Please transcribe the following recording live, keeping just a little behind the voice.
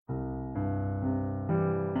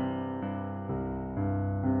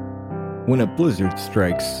When a blizzard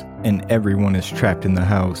strikes and everyone is trapped in the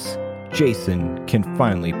house, Jason can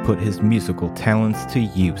finally put his musical talents to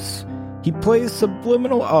use. He plays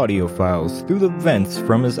subliminal audio files through the vents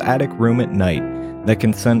from his attic room at night that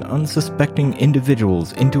can send unsuspecting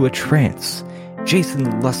individuals into a trance.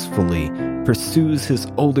 Jason lustfully pursues his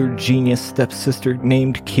older genius stepsister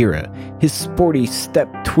named Kira, his sporty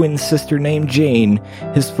step-twin sister named Jane,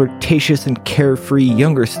 his flirtatious and carefree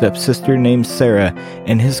younger stepsister named Sarah,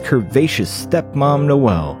 and his curvaceous stepmom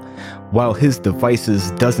Noelle. While his devices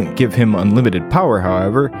doesn't give him unlimited power,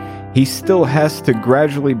 however, he still has to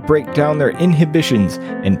gradually break down their inhibitions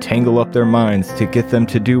and tangle up their minds to get them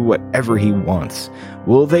to do whatever he wants.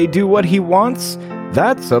 Will they do what he wants?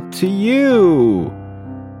 That's up to you!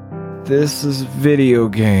 This is video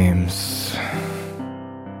games.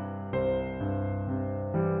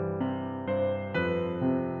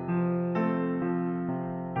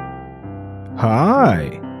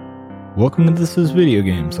 Hi! Welcome to This is Video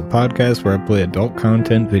Games, a podcast where I play adult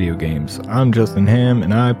content video games. I'm Justin Ham,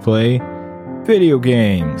 and I play video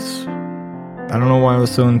games. I don't know why I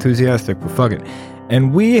was so enthusiastic, but fuck it.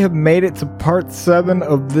 And we have made it to part 7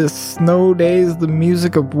 of this Snow Days, the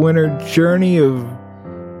Music of Winter journey of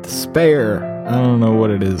despair. I don't know what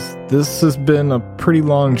it is. This has been a pretty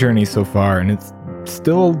long journey so far, and it's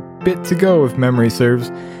still a bit to go if memory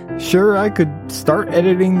serves. Sure, I could start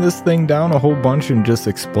editing this thing down a whole bunch and just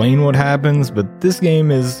explain what happens, but this game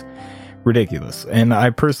is ridiculous, and I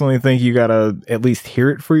personally think you gotta at least hear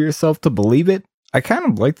it for yourself to believe it. I kind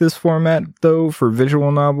of like this format, though, for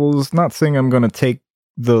visual novels. Not saying I'm gonna take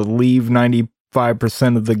the leave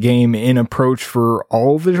 95% of the game in approach for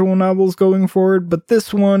all visual novels going forward, but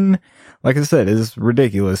this one, like I said, is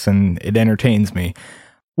ridiculous, and it entertains me.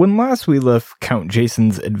 When last we left Count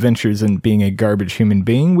Jason's adventures in being a garbage human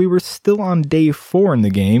being, we were still on day 4 in the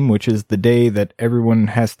game, which is the day that everyone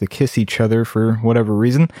has to kiss each other for whatever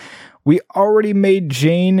reason. We already made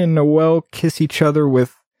Jane and Noelle kiss each other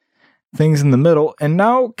with things in the middle, and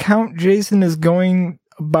now Count Jason is going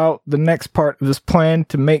about the next part of his plan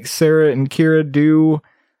to make Sarah and Kira do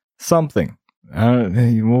something.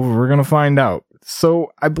 We're gonna find out.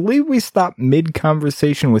 So, I believe we stopped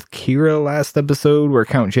mid-conversation with Kira last episode, where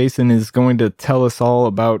Count Jason is going to tell us all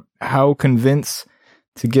about how convince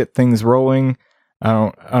to get things rolling.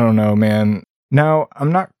 I don't know, man. Now,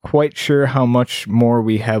 I'm not quite sure how much more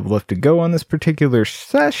we have left to go on this particular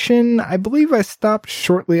session. I believe I stopped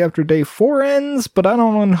shortly after day 4 ends, but I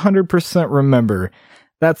don't 100% remember.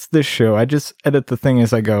 That's this show. I just edit the thing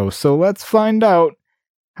as I go. So let's find out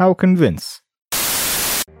how convince.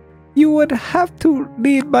 You would have to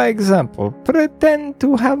lead by example, pretend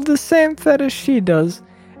to have the same fetish she does,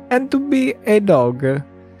 and to be a dog.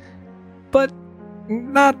 But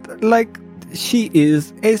not like she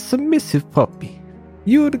is a submissive puppy.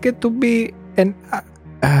 You'd get to be an...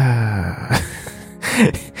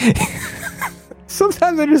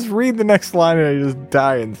 Sometimes I just read the next line and I just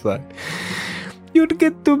die inside. You'd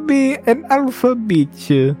get to be an alpha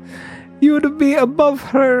bitch. You'd be above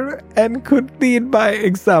her and could lead by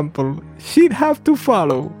example. She'd have to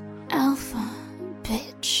follow. Alpha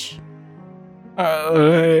bitch.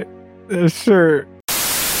 Sure.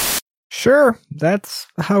 Sure, that's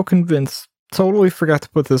how convince. Totally forgot to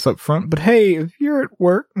put this up front, but hey, if you're at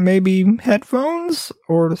work, maybe headphones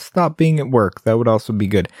or stop being at work. That would also be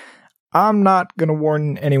good. I'm not gonna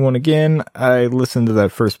warn anyone again. I listened to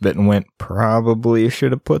that first bit and went, probably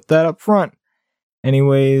should have put that up front.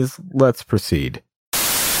 Anyways, let's proceed.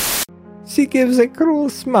 She gives a cruel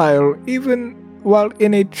smile even while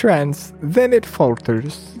in a trance, then it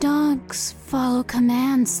falters. Dogs follow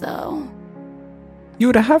commands, though.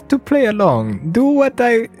 You'd have to play along. Do what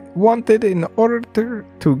I wanted in order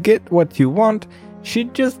to get what you want.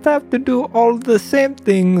 She'd just have to do all the same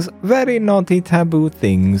things, very naughty taboo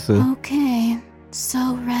things. Okay,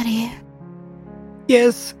 so ready.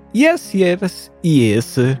 Yes.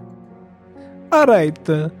 Alright,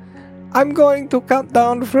 I'm going to count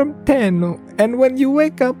down from 10, and when you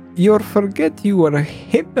wake up, you'll forget you were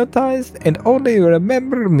hypnotized and only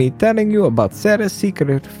remember me telling you about Sarah's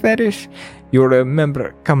secret fetish. You'll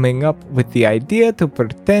remember coming up with the idea to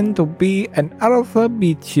pretend to be an alpha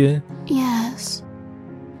bitch. Yes.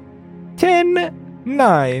 10,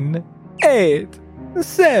 9, 8,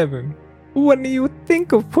 7. When you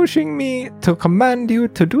think of pushing me to command you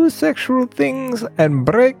to do sexual things and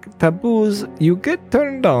break taboos, you get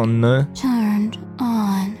turned on. Turned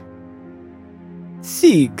on.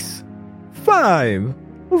 6, 5,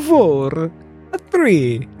 4,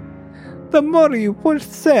 3. The more you push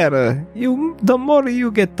Sarah, the more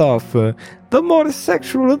you get off. The more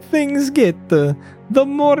sexual things get. The the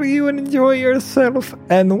more you enjoy yourself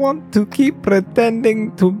and want to keep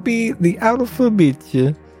pretending to be the alpha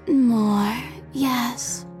bitch. More,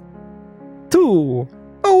 yes. 2,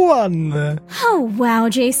 1. Oh, wow,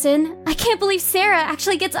 Jason. I can't believe Sarah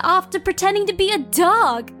actually gets off to pretending to be a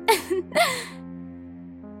dog.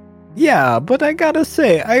 Yeah, but I gotta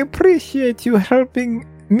say, I appreciate you helping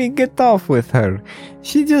me get off with her.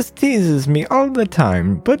 She just teases me all the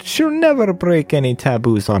time, but she'll never break any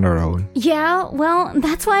taboos on her own. Yeah, well,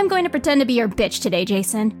 that's why I'm going to pretend to be your bitch today,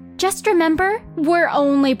 Jason. Just remember, we're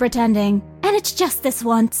only pretending, and it's just this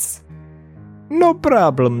once. No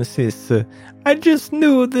problem, sis. I just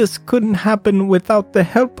knew this couldn't happen without the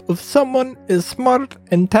help of someone as smart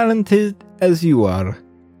and talented as you are.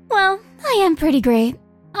 Well, I am pretty great.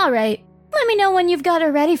 All right, let me know when you've got her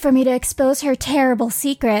ready for me to expose her terrible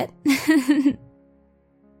secret.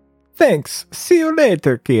 Thanks. See you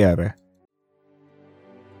later, Kiara.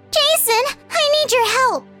 Jason, I need your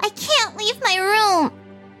help. I can't leave my room.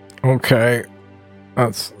 Okay.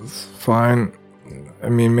 That's fine. I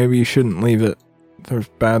mean, maybe you shouldn't leave it. There's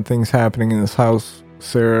bad things happening in this house.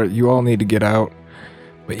 Sarah, you all need to get out.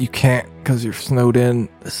 But you can't because you're snowed in.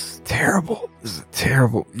 This is terrible. This is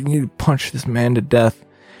terrible. You need to punch this man to death.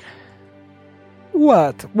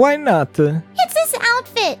 What? Why not? It's this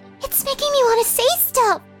outfit. It's making me want to say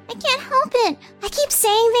stuff. I can't help it. I keep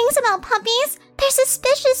saying things about puppies. They're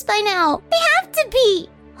suspicious by now. They have to be.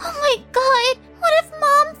 Oh my god. What if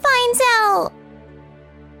Mom finds out?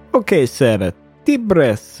 Okay, Sarah. Deep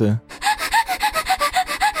breaths.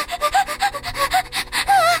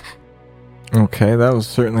 Okay, that was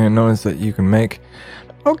certainly a noise that you can make.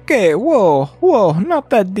 Okay, whoa, not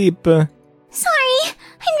that deep. Sorry.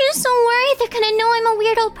 I'm just so worried they're gonna know I'm a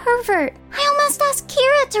weird old pervert. I almost asked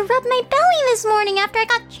Kira to rub my belly this morning after I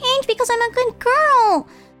got changed because I'm a good girl.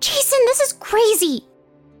 Jason, this is crazy.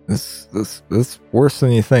 This worse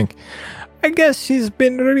than you think. I guess she's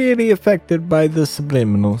been really affected by the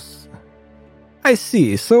subliminals. I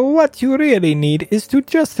see, so what you really need is to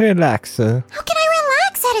just relax. How can I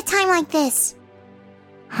relax at a time like this?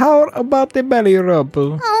 How about the belly rub?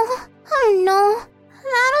 Oh no.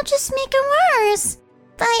 That'll just make it worse.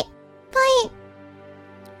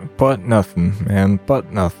 But nothing, man,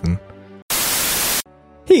 but nothing.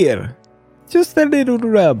 Here, just a little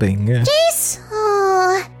rubbing. Jace?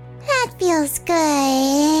 Oh, that feels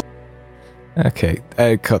good. Okay,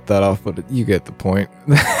 I cut that off, but you get the point.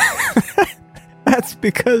 That's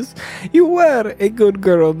because you were a good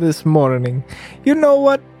girl this morning. You know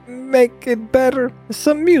what? Make it better?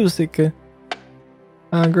 Some music.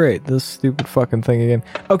 Great. This stupid fucking thing again.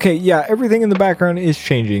 Okay, yeah, everything in the background is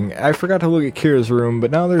changing. I forgot to look at Kira's room,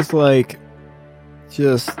 but now there's like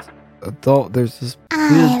just there's this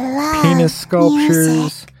weird penis sculptures.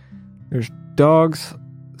 Music. There's dogs,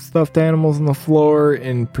 stuffed animals on the floor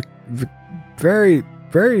in very,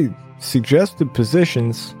 very suggestive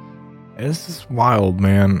positions. This is wild,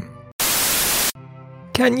 man.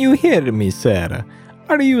 Can you hear me, Sarah?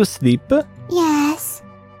 Are you asleep? Yes.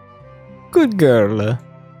 Good girl.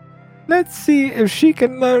 Let's see if she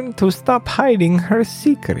can learn to stop hiding her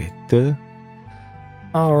secret.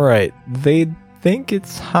 Alright, they think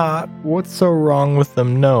it's hot. What's so wrong with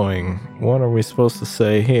them knowing? What are we supposed to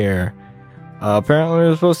say here? Apparently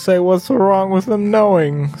we're supposed to say what's so wrong with them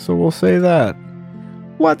knowing, so we'll say that.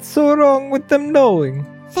 What's so wrong with them knowing?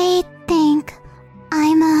 They think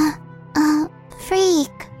I'm a freak.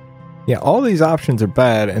 Yeah, all these options are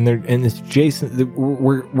bad, and it's Jason.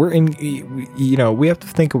 We're in, you know, we have to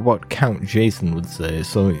think of what Count Jason would say.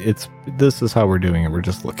 So this is how we're doing it. We're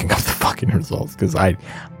just looking up the fucking results because I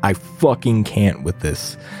fucking can't with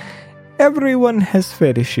this. Everyone has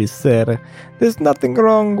fetishes, Sarah. There's nothing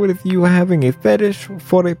wrong with you having a fetish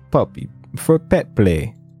for a puppy, for pet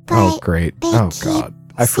play. Oh great! Oh god,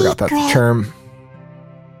 I forgot that's the term.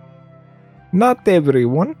 Not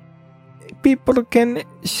everyone. People can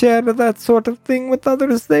share that sort of thing with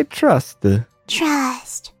others they trust.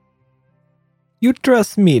 Trust. You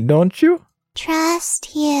trust me, don't you?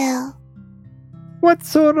 Trust you. What's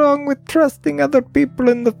so wrong with trusting other people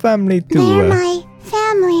in the family too? They're my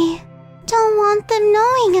family. Don't want them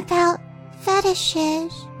knowing about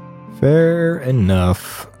fetishes. Fair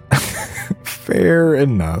enough. Fair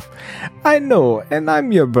enough. I know, and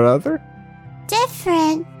I'm your brother.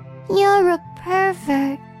 Different. You're a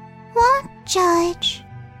pervert. Won't judge.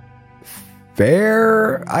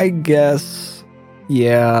 Fair, I guess.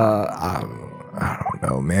 Yeah, I don't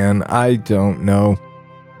know, man. I don't know.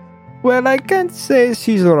 Well, I can't say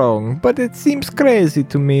she's wrong, but it seems crazy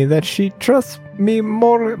to me that she trusts me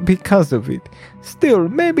more because of it. Still,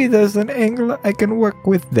 maybe there's an angle I can work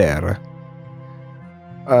with there.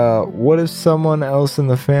 What if someone else in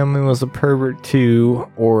the family was a pervert too,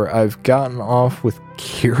 or I've gotten off with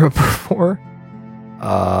Kira before?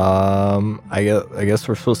 I guess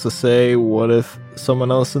we're supposed to say, what if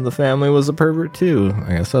someone else in the family was a pervert too?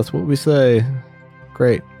 I guess that's what we say.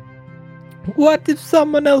 Great. What if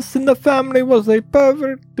someone else in the family was a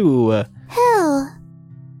pervert too? Who?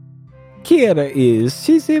 Kira is.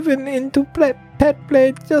 She's even into pet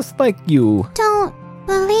play just like you. Don't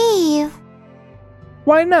believe.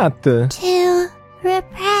 Why not? Too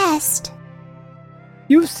repressed.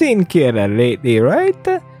 You've seen Kira lately,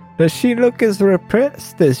 right? Does she look as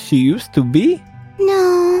repressed as she used to be?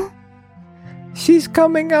 No, She's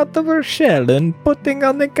coming out of her shell and putting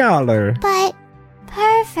on the collar. but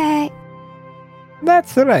pervert.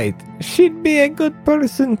 That's right. She'd be a good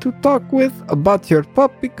person to talk with about your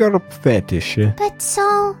puppy girl fetish. But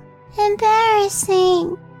so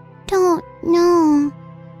embarrassing. Don't know.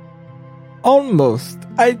 Almost.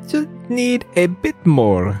 I just need a bit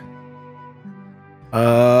more.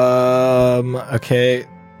 Okay.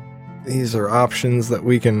 These are options that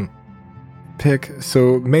we can pick.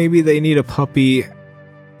 So maybe they need a puppy.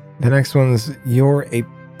 The next one's you're a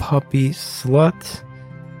puppy slut.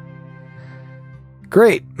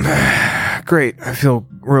 Great. Great. I feel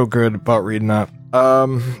real good about reading that.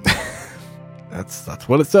 That's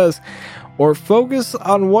what it says. Or focus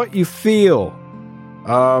on what you feel.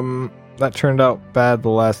 That turned out bad the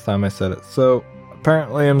last time I said it. So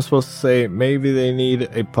apparently I'm supposed to say maybe they need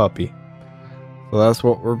a puppy. So that's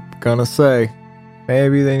what we're gonna say.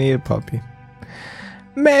 Maybe they need a puppy.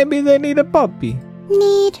 Maybe they need a puppy.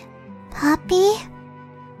 Need puppy?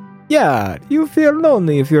 Yeah, you feel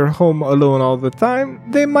lonely if you're home alone all the time.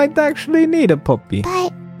 They might actually need a puppy.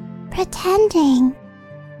 But pretending.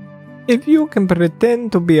 If you can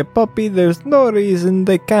pretend to be a puppy, there's no reason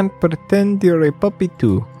they can't pretend you're a puppy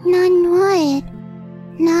too. None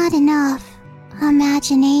would. Not enough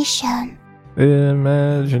imagination.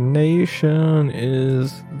 Imagination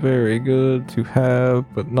is very good to have,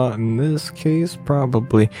 but not in this case,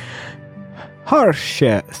 probably. Harsh,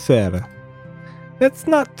 Sarah. That's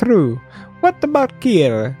not true. What about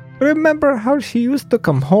Kira? Remember how she used to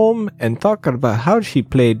come home and talk about how she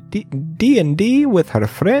played D&D with her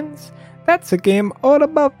friends? That's a game all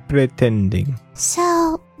about pretending.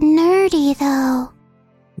 So nerdy though.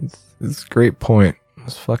 It's a great point.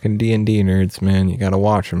 Those fucking D&D nerds, man. You gotta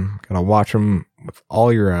watch them. Gotta watch them with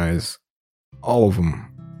all your eyes. All of them.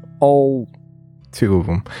 All 2 of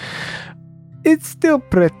them. It's still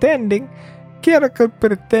pretending. Kira could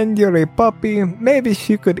pretend you're a puppy. Maybe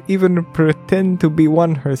she could even pretend to be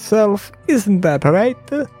one herself. Isn't that right?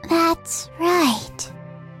 That's right.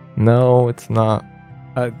 No, it's not.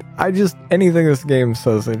 I just, anything this game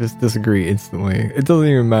says, I just disagree instantly. It doesn't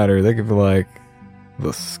even matter. They could be like,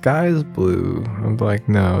 the sky's blue. I'm like,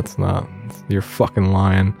 no, it's not. You're fucking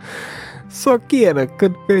lying. So Kira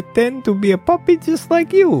could pretend to be a puppy just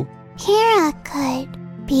like you. Kira could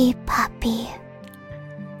be puppy.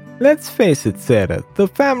 Let's face it, Sarah. The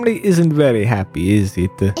family isn't very happy, is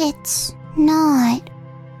it? It's not.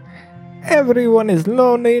 Everyone is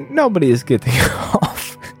lonely. Nobody is getting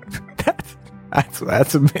off.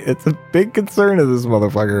 That's a big concern of this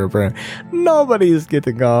motherfucker, apparently. Nobody is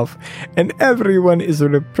getting off, and everyone is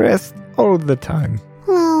repressed all the time.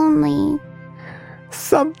 Lonely.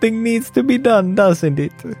 Something needs to be done, doesn't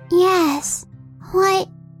it? Yes. What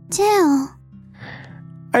do?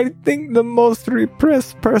 I think the most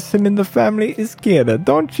repressed person in the family is Kira,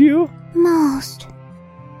 don't you? Most.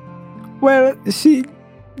 Well, she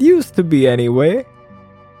used to be anyway.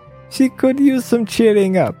 She could use some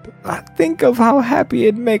cheering up. Think of how happy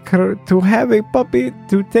it'd make her to have a puppy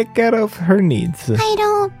to take care of her needs. I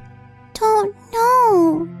don't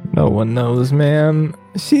know. No one knows, man.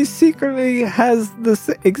 She secretly has the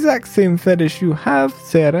exact same fetish you have,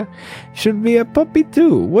 Sarah. Should be a puppy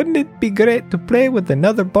too. Wouldn't it be great to play with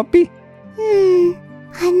another puppy?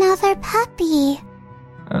 Another puppy.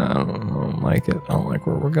 I don't like it. I don't like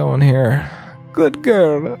where we're going here. Good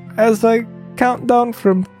girl. As I count down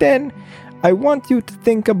from 10, I want you to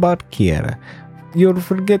think about Kira. You'll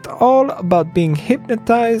forget all about being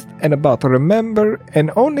hypnotized and about remember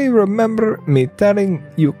and only remember me telling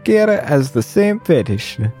you Kira has the same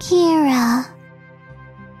fetish. Kira.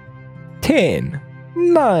 10,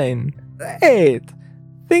 9, 8.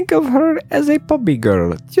 Think of her as a puppy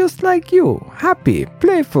girl, just like you. Happy,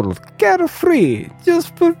 playful, carefree,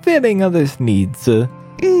 just fulfilling others' needs.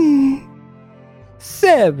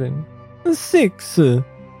 7, 6,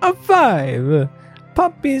 5.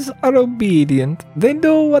 Puppies are obedient. They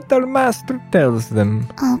do what their master tells them.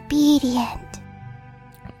 Obedient.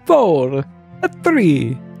 4,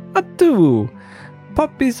 3, 2.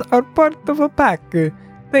 puppies are part of a pack.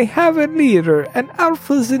 They have a leader and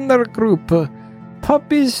alphas in their group.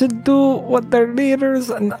 Puppies should do what their leaders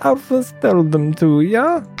and alphas tell them to,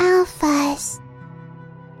 yeah? Alphas.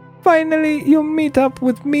 Finally, you meet up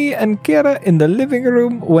with me and Kira in the living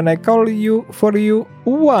room when I call you for you.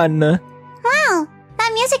 1. Wow,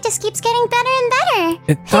 that music just keeps getting better and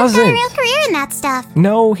better. It He's got a doesn't. real career in that stuff.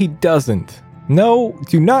 No, he doesn't. No,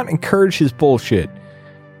 do not encourage his bullshit.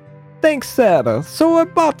 Thanks, Sarah. So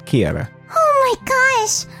about Kira. Oh my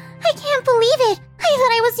gosh, I can't believe it. I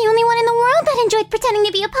thought I was the only one in the world that enjoyed pretending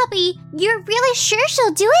to be a puppy. You're really sure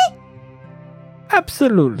she'll do it?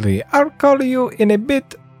 Absolutely. I'll call you in a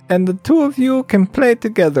bit and the two of you can play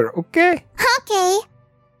together, okay? Okay.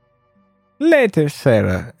 Later,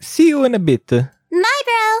 Sarah. See you in a bit. Bye,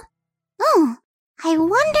 bro. Oh, I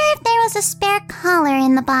wonder if there was a spare collar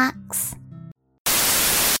in the box.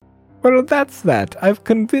 Well, that's that. I've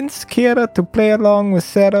convinced Kira to play along with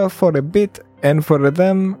Sarah for a bit and for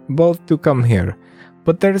them both to come here.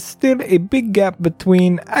 But there's still a big gap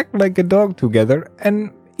between act like a dog together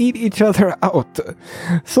and eat each other out.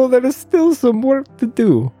 So there's still some work to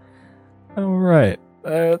do. Alright.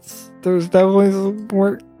 There's definitely some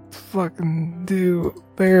work to fucking do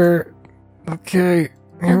there. Okay.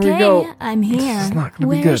 Here we go. I'm here. This is not gonna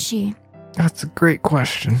be Where good. is she? That's a great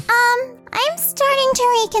question. I'm starting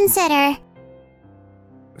to reconsider.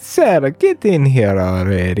 Sarah, get in here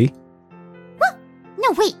already.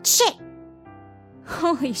 No, wait, shit.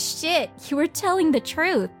 Holy shit, you were telling the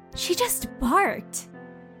truth. She just barked.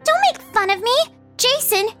 Don't make fun of me.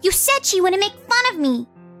 Jason, you said she wouldn't make fun of me.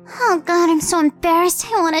 Oh god, I'm so embarrassed.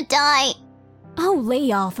 I want to die. Oh,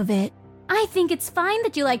 lay off of it. I think it's fine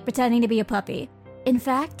that you like pretending to be a puppy. In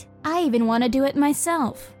fact, I even want to do it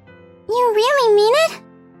myself. You really mean it?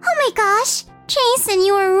 Oh my gosh. Jason,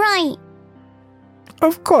 you were right.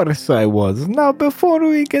 Of course I was. Now, before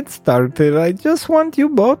we get started, I just want you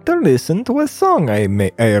both to listen to a song I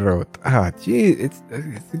wrote. Ah, gee, it's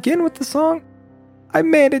again with the song? I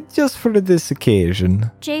made it just for this occasion.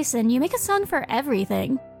 Jason, you make a song for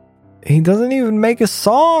everything. He doesn't even make a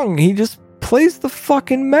song. He just plays the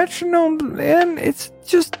fucking metronome, and it's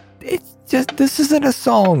just, this isn't a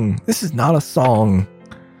song. This is not a song.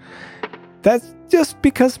 That's just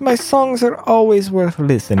because my songs are always worth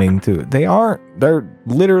listening to. They aren't. They're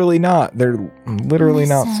literally not. They're literally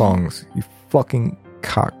not Listen. songs. You fucking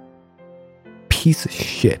cock piece of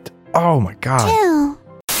shit. Oh my god.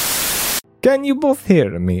 2. Can you both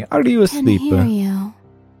hear me? Are you Can asleep? hear you.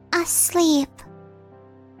 Asleep.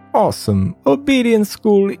 Awesome. Obedience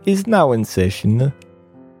school is now in session.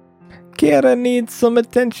 Kira needs some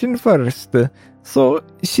attention first. So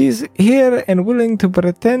she's here and willing to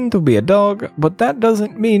pretend to be a dog, but that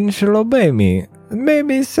doesn't mean she'll obey me.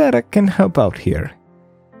 Maybe Sarah can help out here.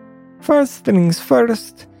 First things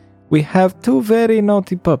first, we have 2 very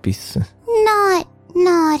naughty puppies. Not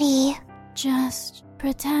naughty. Just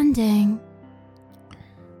pretending.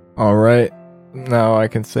 Alright, now I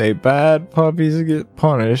can say bad puppies get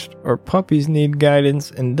punished, or puppies need guidance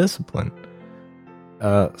and discipline.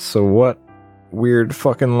 So what weird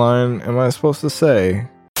fucking line am I supposed to say?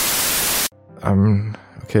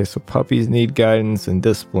 Okay, so puppies need guidance and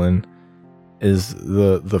discipline is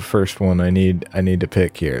the first one I need to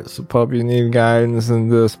pick here. So puppies need guidance and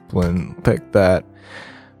discipline. Pick that.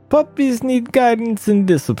 Puppies need guidance and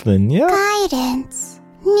discipline, yeah? Guidance.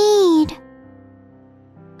 Need.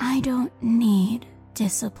 I don't need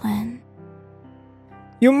discipline.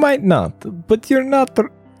 You might not, but you're not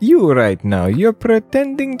you right now. You're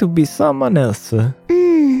pretending to be someone else.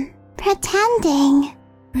 Pretending.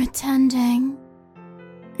 Pretending.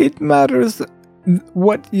 It matters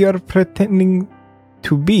what you're pretending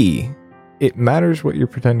to be. It matters what you're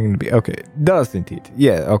pretending to be. Okay, doesn't it?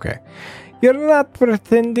 Yeah, okay. You're not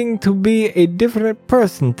pretending to be a different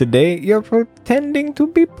person today. You're pretending to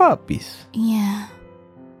be puppies. Yeah.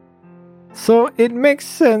 So it makes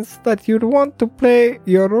sense that you'd want to play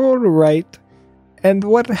your role right. And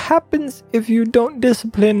what happens if you don't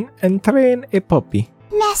discipline and train a puppy?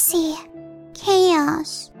 Messy.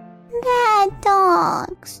 Chaos. Bad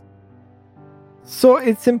dogs. So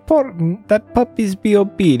it's important that puppies be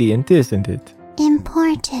obedient, isn't it?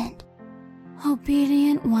 Important.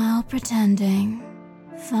 Obedient while pretending.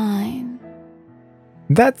 Fine.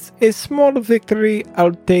 That's a small victory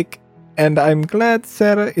I'll take, and I'm glad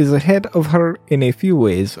Sarah is ahead of her in a few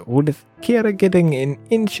ways. With Kira getting an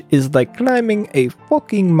inch is like climbing a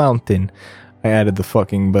fucking mountain. I added the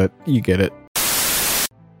fucking, but you get it.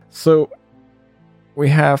 So we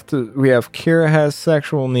have Kira has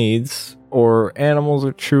sexual needs, or animals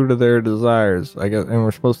are true to their desires. I guess, and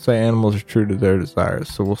we're supposed to say animals are true to their desires,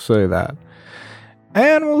 so we'll say that.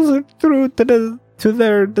 Animals are true to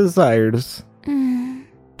their desires.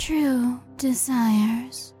 True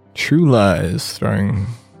desires. True Lies, starring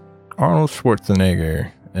Arnold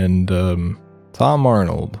Schwarzenegger and Tom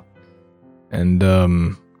Arnold and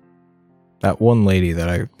that one lady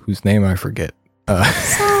whose name I forget.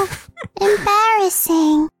 So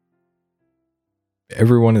embarrassing.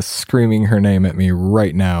 Everyone is screaming her name at me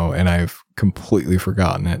right now, and I've completely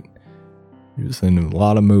forgotten it. She was in a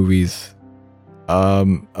lot of movies. Oh,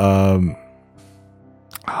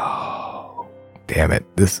 damn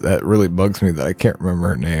it! That really bugs me that I can't remember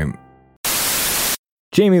her name.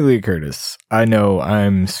 Jamie Lee Curtis. I know,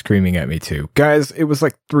 I'm screaming at me too. Guys, it was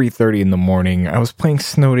like 3:30 in the morning. I was playing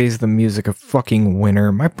Snow Days, the music of fucking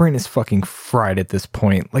winter. My brain is fucking fried at this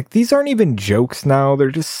point. Like, these aren't even jokes now.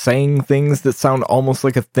 They're just saying things that sound almost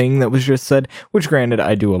like a thing that was just said, which granted,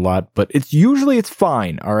 I do a lot, but it's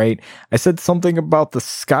fine, alright? I said something about the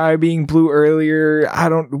sky being blue earlier.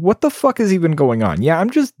 What the fuck is even going on? Yeah, I'm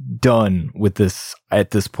just done with this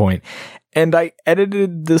at this point. And I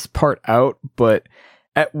edited this part out, but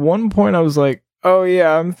at one point I was like, oh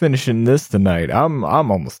yeah, I'm finishing this tonight. I'm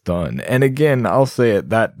almost done. And again, I'll say it,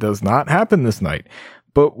 that does not happen this night.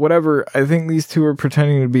 But whatever, I think these two are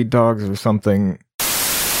pretending to be dogs or something.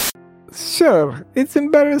 Sure, it's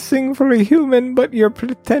embarrassing for a human, but you're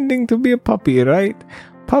pretending to be a puppy, right?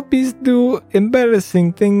 Puppies do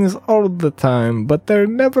embarrassing things all the time, but they're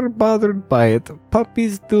never bothered by it.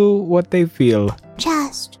 Puppies do what they feel.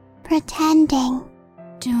 Just pretending.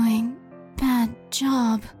 Doing bad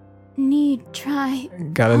job. Need try.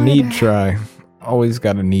 Gotta harder. need try. Always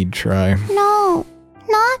gotta need try. No,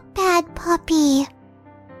 not bad puppy.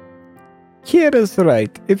 Kira's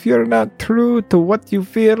right. If you're not true to what you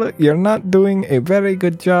feel, you're not doing a very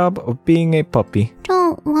good job of being a puppy.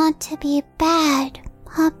 Don't want to be bad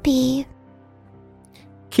puppy.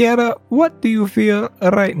 Kira, what do you feel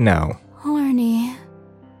right now? Horny.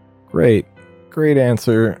 Great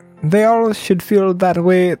answer. They all should feel that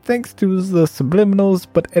way thanks to the subliminals,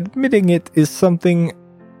 but admitting it is something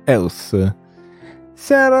else.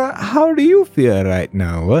 Sarah, how do you feel right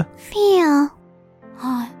now? Feel.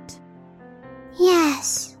 Hot.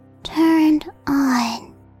 Yes. Turned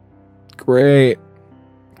on. Great.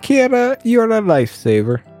 Kira, you're a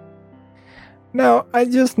lifesaver. Now, I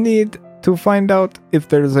just need to find out if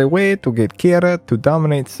there's a way to get Kira to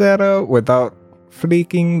dominate Sarah without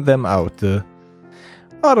freaking them out.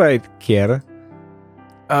 Alright, Kira.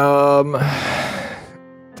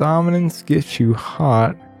 Dominance gets you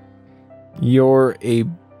hot. You're a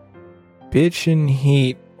bitch in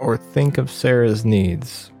heat, or think of Sarah's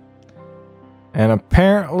needs. And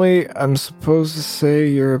apparently, I'm supposed to say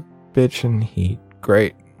you're a bitch in heat.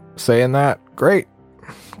 Great. Saying that. Great.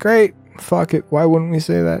 Fuck it. Why wouldn't we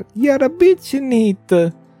say that? You're a bitch in heat.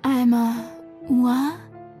 I'm a what?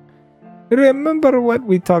 Remember what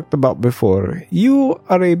we talked about before. You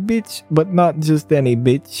are a bitch, but not just any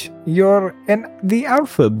bitch. You're the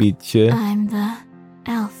alpha bitch. I'm the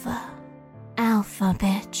alpha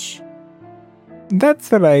bitch.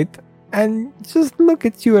 That's right. And just look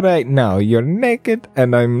at you right now. You're naked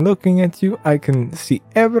and I'm looking at you. I can see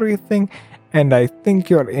everything and I think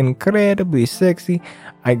you're incredibly sexy.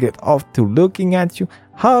 I get off to looking at you.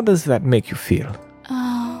 How does that make you feel?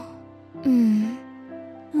 Oh,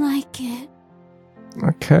 like it.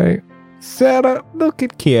 Okay. Sarah, look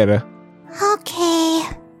at Kira. Okay.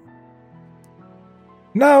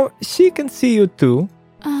 Now, she can see you too.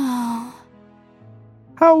 Oh.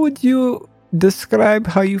 How would you describe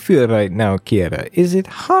how you feel right now, Kira? Is it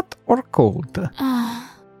hot or cold?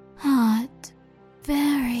 Hot.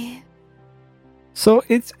 Very. So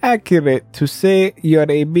it's accurate to say you're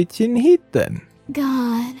a bitch in heat then?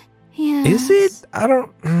 God, yes. Is it? I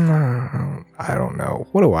don't know.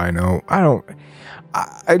 What do I know? I'm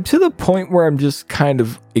to the point where I'm just kind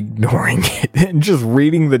of ignoring it and just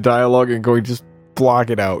reading the dialogue and going, just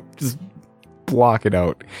block it out. Just block it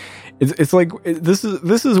out. It's like, this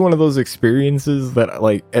is one of those experiences that,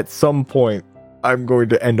 like, at some point I'm going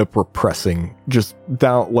to end up repressing. Just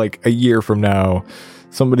down, like, a year from now,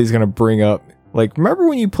 somebody's going to bring up, like, remember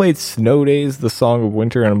when you played Snow Days, the Song of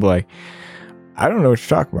Winter? And I'm like, I don't know what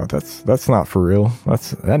you're talking about. That's not for real.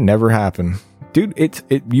 That never happened. Dude,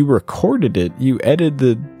 you recorded it. You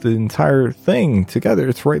edited the entire thing together.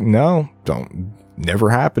 It's right now. Never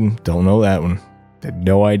happened. Don't know that one. Had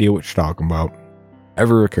no idea what you're talking about.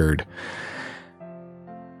 Ever occurred.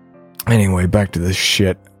 Anyway, back to this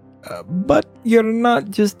shit. But you're not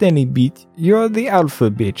just any bitch. You're the alpha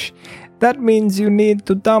bitch. That means you need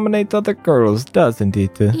to dominate other girls, doesn't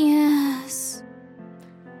it? Yes.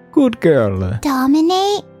 Good girl.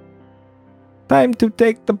 Dominate? Time to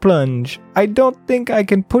take the plunge. I don't think I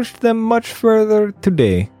can push them much further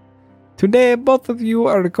today. Today, both of you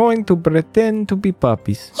are going to pretend to be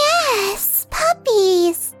puppies. Yes,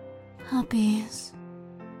 puppies. Puppies.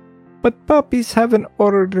 But puppies have an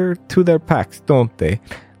order to their packs, don't they?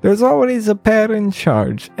 There's always a pair in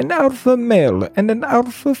charge, an alpha male and an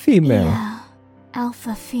alpha female. Yeah.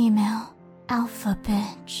 Alpha female. Alpha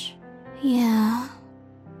bitch. Yeah.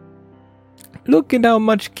 Look at how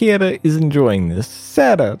much Kira is enjoying this.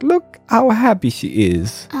 Sarah, look how happy she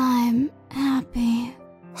is. I'm happy.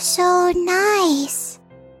 So nice.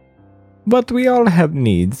 But we all have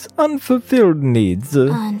needs, unfulfilled needs.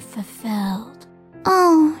 Unfulfilled.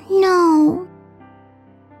 Oh, no.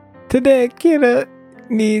 Today, Kira's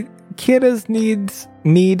need.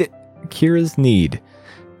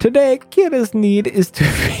 Today, Kira's need is to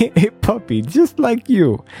be a puppy, just like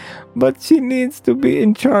you. But she needs to be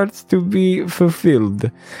in charge to be fulfilled.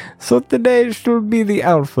 So today she'll be the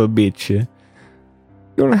alpha bitch.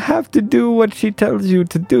 You'll have to do what she tells you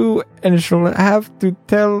to do, and she'll have to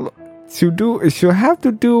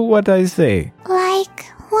do what I say. Like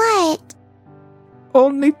what?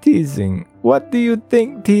 Only teasing. What do you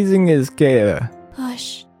think teasing is, Kira?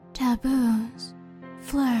 Push taboos.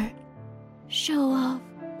 Flirt. Show off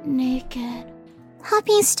naked.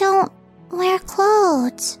 Puppies don't wear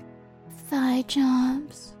clothes. Thigh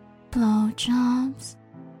jobs. Blow jobs.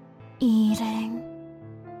 Eating.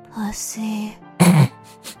 Pussy.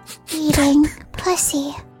 Eating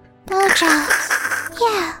pussy. Blowjobs.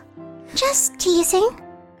 Yeah. Just teasing.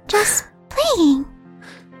 Just playing.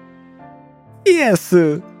 Yes.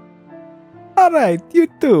 Alright, you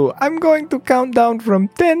two. I'm going to count down from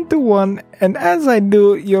 10 to 1, and as I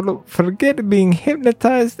do, you'll forget being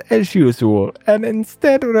hypnotized as usual, and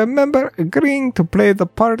instead remember agreeing to play the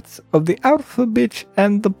parts of the alpha bitch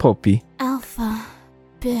and the puppy. Alpha.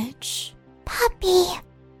 Bitch. Puppy.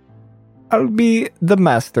 I'll be the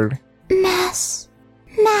master. Master.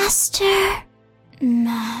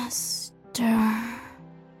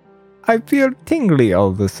 I feel tingly all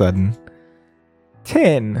of a sudden.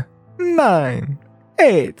 10, 9,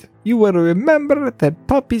 8. You will remember that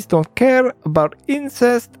puppies don't care about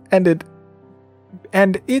incest, and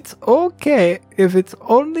it's okay if it's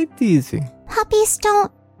only teasing. Puppies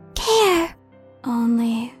don't care.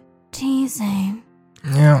 Only teasing.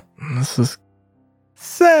 Yeah, this is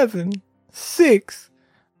 7, 6,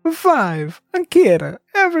 5. Akira,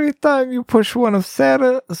 every time you push one of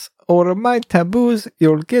Sarah's or my taboos,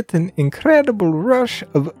 you'll get an incredible rush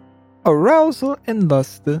of arousal and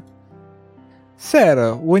lust.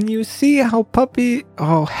 Sarah, when you see how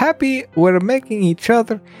happy we're making each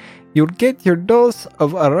other, you'll get your dose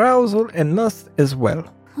of arousal and lust as well.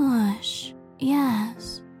 Push.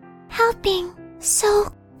 Yes. Helping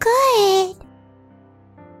so good.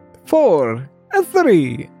 4, a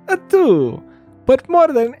 3, a 2. But more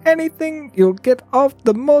than anything, you'll get off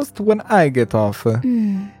the most when I get off.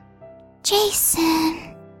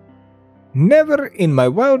 Jason. Never in my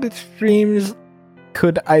wildest dreams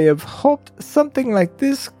could I have hoped something like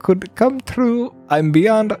this could come true. I'm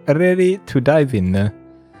beyond ready to dive in.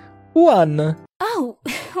 1. Oh,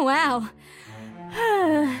 wow.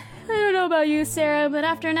 I don't know about you, Sarah, but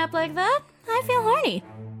after a nap like that, I feel horny.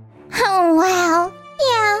 Oh, wow.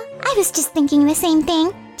 Yeah, I was just thinking the same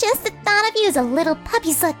thing. Just the thought of you as a little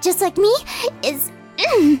puppy slut just like me is...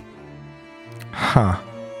 Huh.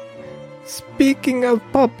 Speaking of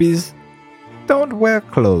puppies, don't wear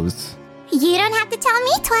clothes. You don't have to tell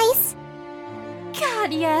me twice.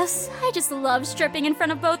 God, yes. I just love stripping in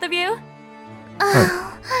front of both of you.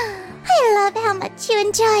 Oh, I love how much you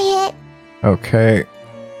enjoy it. Okay.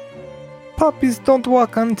 Puppies don't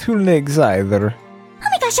walk on 2 legs either. Oh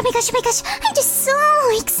my gosh, I'm just so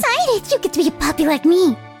excited you get to be a puppy like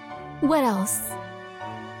me. What else?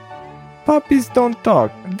 Puppies don't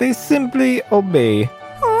talk, they simply obey.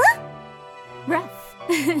 Huh? Rough.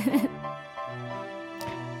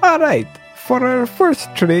 Alright, for our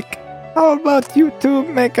first trick, how about you two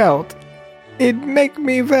make out? It'd make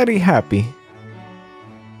me very happy.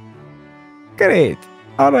 Great.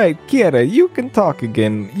 Alright, Kira, you can talk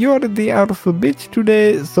again. You're the alpha bitch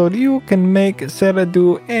today, so you can make Sarah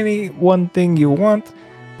do any one thing you want,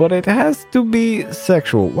 but it has to be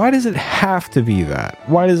sexual. Why does it have to be that?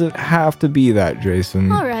 Why does it have to be that,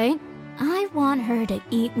 Jason? Alright. I want her to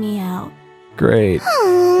eat me out. Great.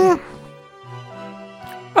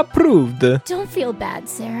 Approved. Don't feel bad,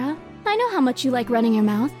 Sarah. I know how much you like running your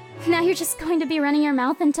mouth. Now you're just going to be running your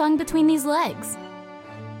mouth and tongue between these legs.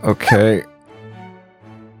 Okay.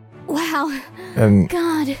 Wow. And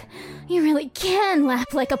God, you really can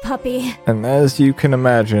lap like a puppy. as you can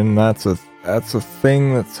imagine, that's a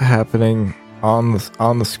thing that's happening on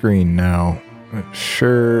the screen now. It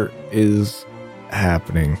sure is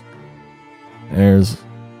happening.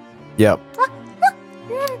 Yep.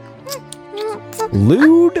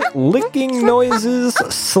 Lewd licking noises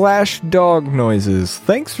 / dog noises.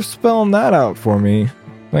 Thanks for spelling that out for me.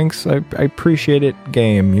 Thanks, I appreciate it,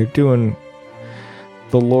 game. You're doing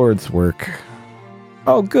the Lord's work.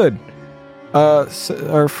 Oh, good.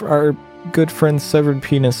 Our good friend Severed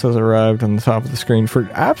Penis has arrived on the top of the screen for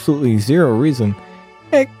absolutely zero reason.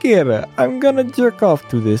 Hey, Kira, I'm gonna jerk off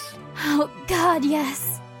to this. Oh, God,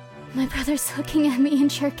 yes. My brother's looking at me and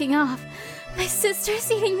jerking off. My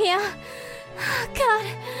sister's eating me out. Oh, God,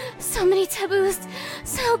 so many taboos.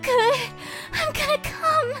 So good. I'm gonna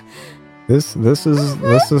come. This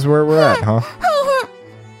is where we're at, huh?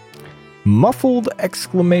 Muffled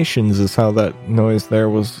exclamations is how that noise there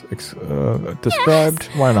was described.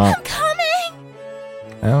 Yes, why not? I'm coming.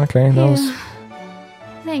 Okay, that was...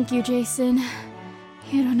 Thank you, Jason.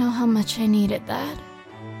 You don't know how much I needed that.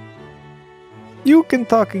 You can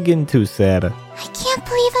talk again too, Sarah. I can't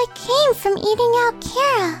believe I came from eating out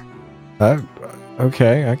Kira.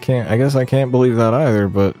 Okay, I guess I can't believe that either,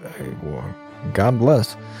 but God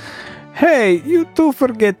bless. Hey, you two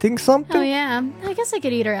forgetting something? Oh yeah, I guess I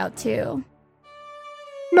could eat her out too.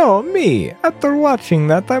 No, me. After watching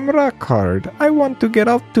that, I'm rock hard. I want to get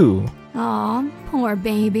out too. Aw, poor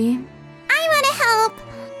baby. I want to help.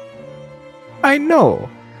 I know.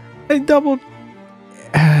 A double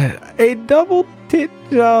tit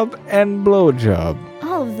job and blow job.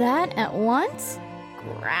 All of that at once?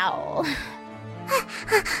 Growl.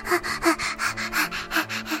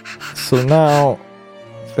 So now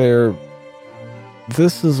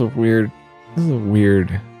this is weird. The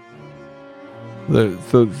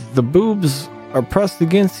boobs are pressed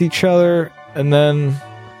against each other and then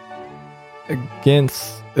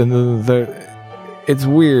it's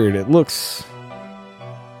weird. It looks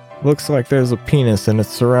like there's a penis and it's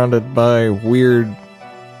surrounded by weird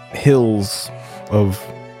hills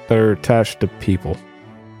that are attached to people.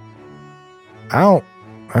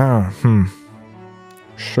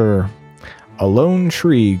 Sure. A lone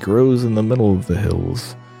tree grows in the middle of the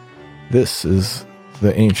hills. This is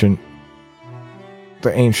the ancients.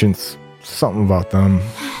 Something about them.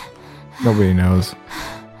 Nobody knows.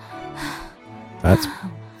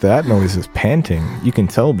 That noise is panting. You can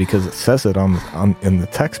tell because it says it in the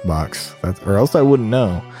text box. Or else I wouldn't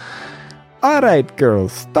know. All right,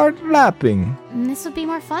 girls, start lapping. This would be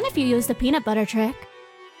more fun if you used the peanut butter trick.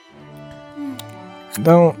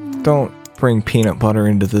 Don't bring peanut butter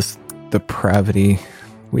into this depravity.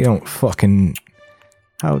 We don't fucking...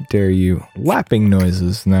 How dare you? Lapping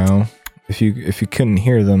noises now. If you couldn't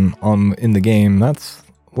hear them in the game, that's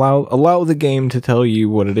allow the game to tell you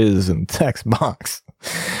what it is in the text box.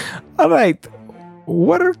 All right,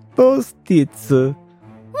 what are those tits? Woof.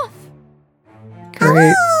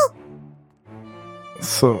 Great.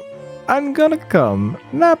 So I'm gonna come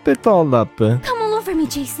nap it all up. Come all over me,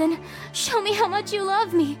 Jason. Show me how much you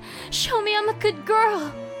love me. Show me I'm a good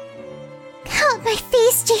girl. Help my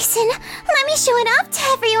face, Jason. Let me show it off to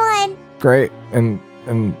everyone. Great, and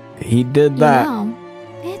he did that. You know,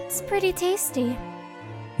 it's pretty tasty.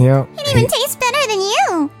 Yeah. It even tastes better than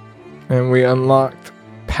you. And we unlocked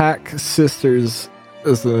Pack Sisters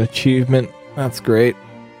as an achievement. That's great.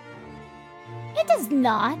 It does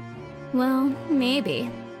not. Well, maybe.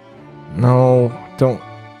 No, don't.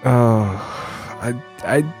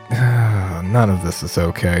 None of this is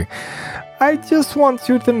okay. I just want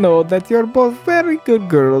you to know that you're both very good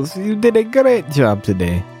girls. You did a great job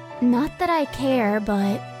today. Not that I care,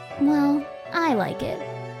 but, well, I like it.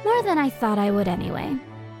 More than I thought I would anyway.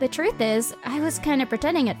 The truth is, I was kind of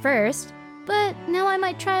pretending at first, but now I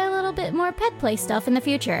might try a little bit more pet play stuff in the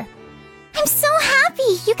future. I'm so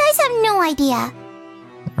happy. You guys have no idea.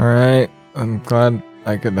 Alright, I'm glad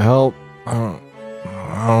I could help. I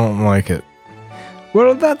don't like it.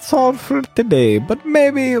 Well, that's all for today, but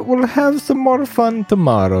maybe we'll have some more fun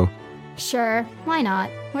tomorrow. Sure, why not?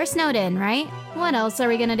 We're snowed in, right? What else are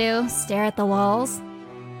we gonna do? Stare at the walls?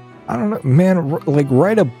 I don't know, man,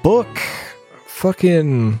 write a book.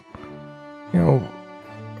 Fucking,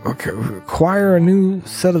 acquire a new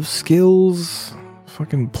set of skills.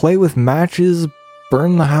 Fucking play with matches.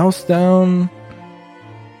 Burn the house down.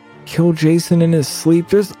 Kill Jason in his sleep.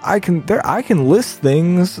 I can list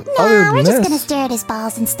things other than we're this. just gonna stare at his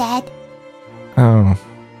balls instead. Oh,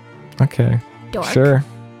 okay. Dork. Sure.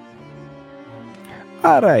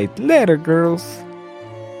 Alright, later, girls.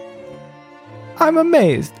 I'm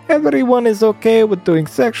amazed. Everyone is okay with doing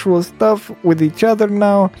sexual stuff with each other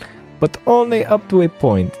now, but only up to a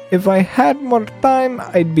point. If I had more time,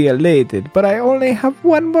 I'd be elated, but I only have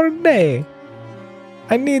one more day.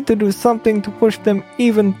 I need to do something to push them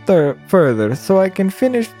even further so I can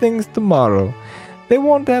finish things tomorrow. They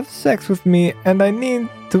won't have sex with me, and I need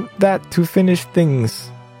that to finish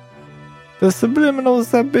things. The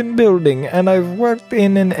subliminals have been building, and I've worked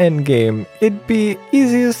in an endgame. It'd be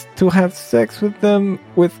easiest to have sex with them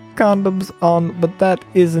with condoms on, but that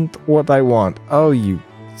isn't what I want. Oh, you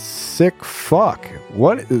sick fuck.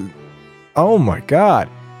 What is... Oh my god.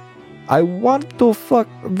 I want to fuck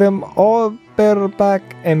them all bareback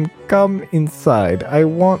and come inside. I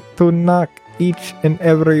want to knock each and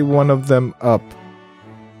every one of them up.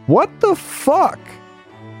 What the fuck?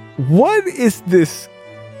 What is this?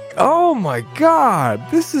 Oh my god,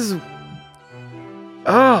 this is...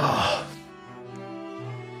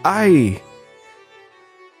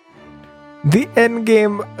 The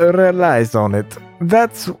endgame relies on it.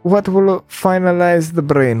 That's what will finalize the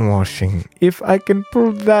brainwashing. If I can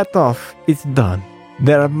pull that off, it's done.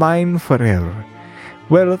 They're mine forever.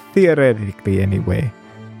 Well, theoretically anyway.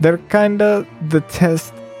 They're kinda the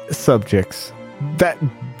test subjects.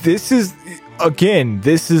 This is a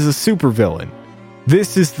supervillain.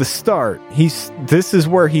 This is the start. This is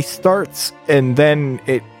where he starts, and then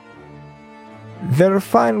they're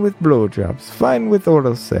fine with blowjobs, fine with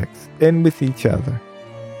oral sex, and with each other.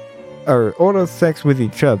 Or oral sex with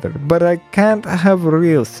each other, but I can't have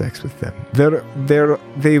real sex with them.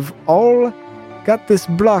 They've all got this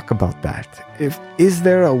block about that. Is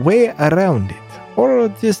there a way around it? Oral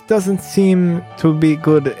just doesn't seem to be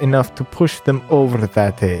good enough to push them over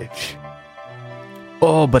that edge.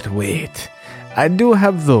 Oh, but wait. I do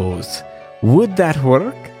have those. Would that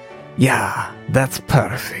work? Yeah, that's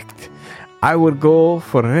perfect. I would go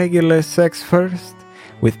for regular sex first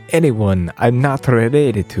with anyone I'm not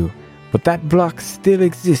related to, but that block still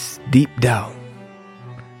exists deep down.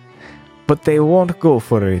 But they won't go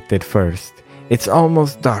for it at first. It's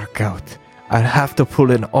almost dark out. I'll have to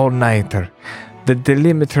pull an all-nighter. The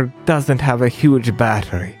delimiter doesn't have a huge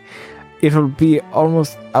battery. It'll be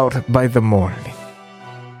almost out by the morning.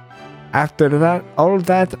 After that, all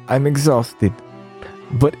that, I'm exhausted.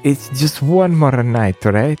 But it's just one more night,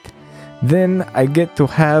 right? Then I get to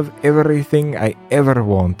have everything I ever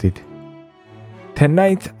wanted.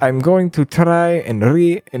 Tonight, I'm going to try and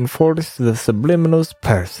reinforce the subliminals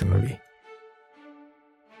personally.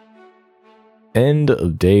 End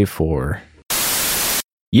of day 4.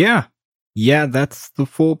 Yeah, that's the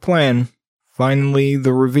full plan. Finally,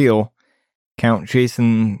 the reveal. Count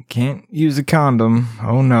Jason can't use a condom.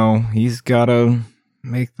 Oh no, he's gotta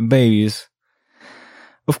make the babies.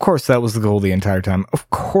 Of course that was the goal the entire time. Of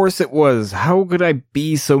course it was. How could I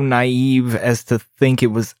be so naive as to think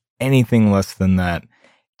it was anything less than that?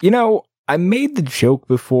 You know, I made the joke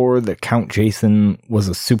before that Count Jason was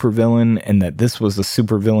a supervillain and that this was a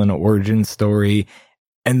supervillain origin story,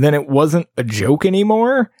 and then it wasn't a joke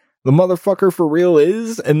anymore? The motherfucker for real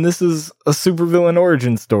is, and this is a supervillain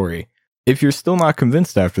origin story. If you're still not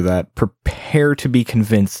convinced after that, prepare to be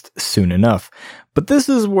convinced soon enough. But this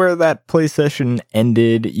is where that play session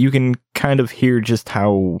ended. You can kind of hear just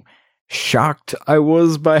how shocked I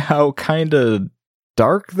was by how kind of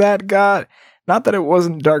dark that got. Not that it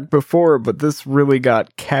wasn't dark before, but this really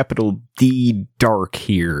got capital D dark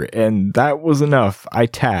here, and that was enough. I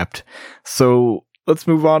tapped. So let's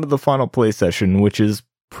move on to the final play session, which is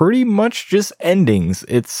pretty much just endings.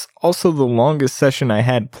 It's also the longest session I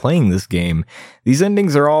had playing this game. These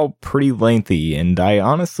endings are all pretty lengthy, and I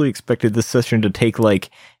honestly expected this session to take like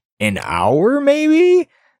an hour, maybe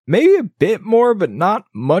a bit more, but not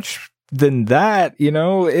much than that. You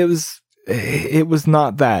know, it was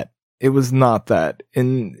not that. It was not that.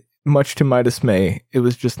 And much to my dismay, it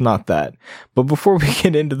was just not that. But before we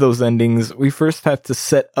get into those endings, we first have to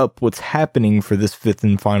set up what's happening for this 5th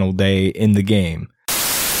and final day in the game.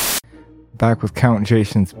 Back with Count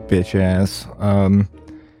Jason's bitch ass.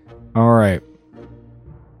 Alright.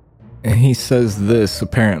 And he says this,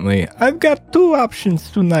 apparently. I've got 2 options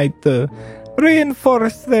tonight.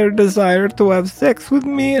 Reinforce their desire to have sex with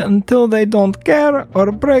me until they don't care,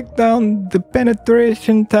 or break down the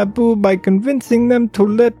penetration taboo by convincing them to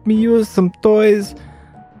let me use some toys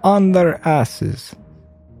on their asses.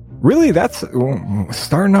 Really, that's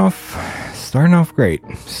starting off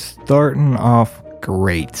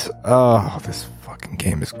great. Oh, this fucking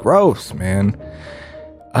game is gross, man.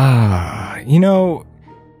 You know,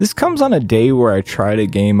 this comes on a day where I tried a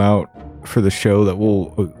game out for the show that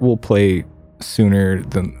we'll play sooner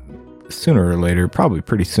or later, probably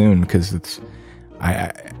pretty soon, because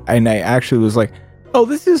I actually was like, oh,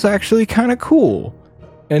 this is actually kind of cool.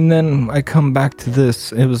 And then I come back to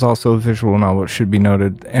this. It was also a visual novel, it should be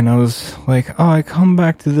noted. And I was like, oh, I come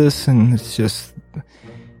back to this, and it's just...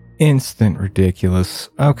 Instant ridiculous.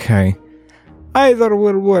 Okay. Either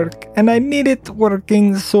will work, and I need it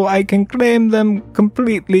working so I can claim them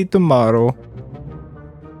completely tomorrow.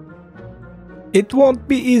 It won't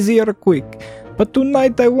be easy or quick, but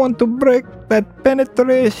tonight I want to break that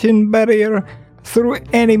penetration barrier through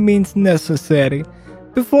any means necessary.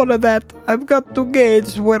 Before that, I've got to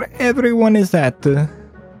gauge where everyone is at.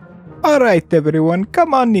 Alright, everyone,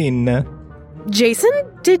 come on in. Jason,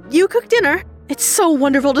 did you cook dinner? It's so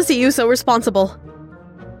wonderful to see you so responsible.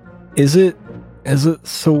 Is it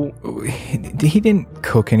so... He didn't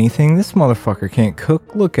cook anything. This motherfucker can't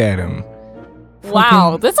cook. Look at him.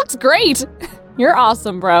 Wow, this looks great. You're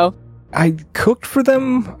awesome, bro. I cooked for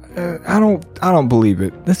them? I don't believe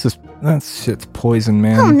it. That shit's poison,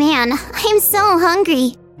 man. Oh man, I'm so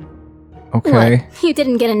hungry. Okay. What? You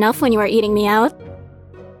didn't get enough when you were eating me out?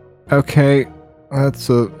 Okay.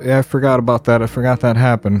 Yeah, I forgot about that. I forgot that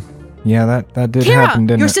happened. Yeah, that did happen,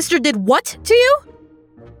 didn't your it? sister did what to you?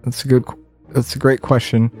 That's a great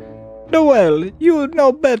question. Noelle, you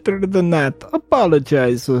know better than that.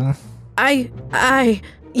 Apologize.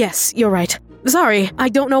 Yes, you're right. Sorry, I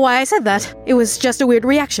don't know why I said that. It was just a weird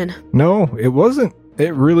reaction. No, it wasn't.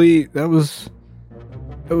 It was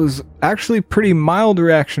actually pretty mild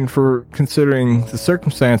reaction for considering the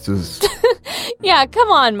circumstances. Yeah, come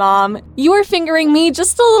on, Mom. You were fingering me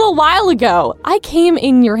just a little while ago. I came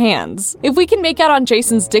in your hands. If we can make out on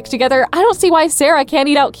Jason's dick together, I don't see why Sarah can't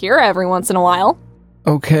eat out Kira every once in a while.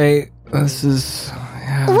 Okay, this is...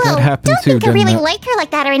 Yeah, Whoa, that happened don't too, think I didn't really it? like her like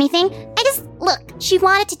that or anything. Look, she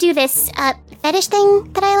wanted to do this, fetish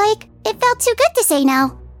thing that I like. It felt too good to say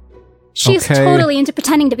no. She's Okay. totally into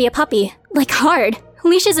pretending to be a puppy. Like hard.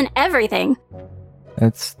 Leashes and everything.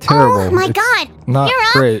 It's terrible. Oh my It's god! not You're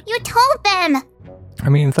great. up! You told them! I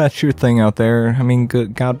mean, if that's your thing out there, I mean,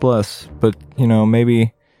 good, God bless. But,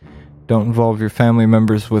 maybe don't involve your family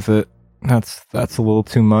members with it. That's a little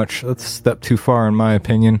too much. That's a step too far, in my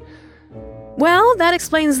opinion. Well, that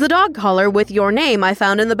explains the dog collar with your name I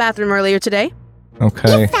found in the bathroom earlier today.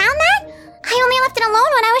 Okay. You found that? I only left it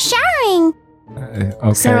alone when I was showering.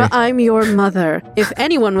 Okay. Sarah, I'm your mother. If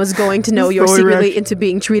anyone was going to know This you're silly secretly reaction. into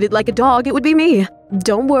being treated like a dog, it would be me.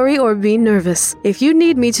 Don't worry or be nervous. If you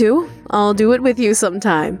need me to, I'll do it with you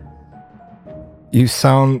sometime. You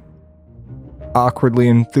sound awkwardly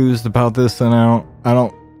enthused about this, and I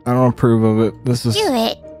don't approve of it. This is...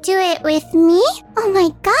 Do it with me? Oh my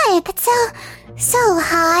god, that's so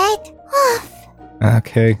hot.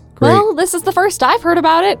 Okay, great. Well, this is the first I've heard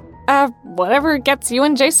about it. Whatever gets you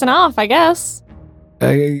and Jason off, I guess.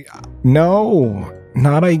 No,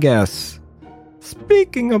 not I guess.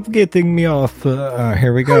 Speaking of getting me off,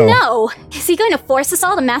 here we go. Oh no! Is he going to force us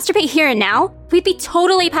all to masturbate here and now? We'd be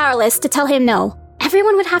totally powerless to tell him no.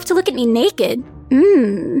 Everyone would have to look at me naked.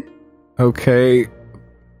 Okay.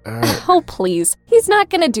 Oh, please. He's not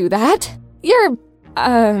gonna do that. You're,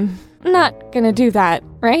 not gonna do that,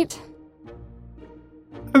 right?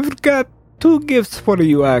 I've got 2 gifts for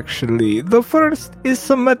you, actually. The first is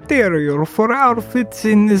some material for outfits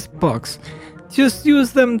in this box. Just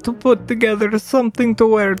use them to put together something to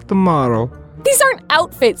wear tomorrow. These aren't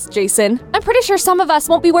outfits, Jason. I'm pretty sure some of us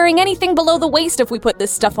won't be wearing anything below the waist if we put this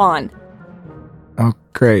stuff on. Oh,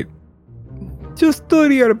 great. Just do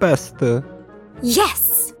your best.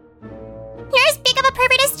 Yes! You're as big of a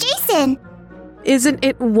pervert as Jason! Isn't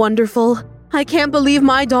it wonderful? I can't believe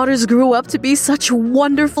my daughters grew up to be such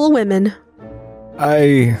wonderful women.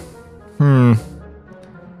 I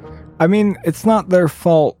mean, it's not their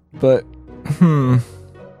fault, but,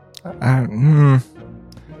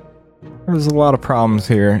 there's a lot of problems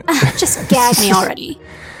here. Just gag me already.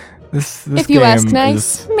 This If you ask game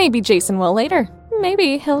nice, is- maybe Jason will later.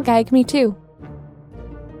 Maybe he'll gag me too.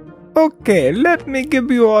 Okay, let me give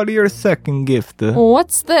you all your second gift.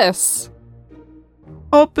 What's this?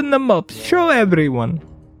 Open them up, show everyone.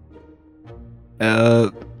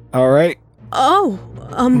 Alright. Oh,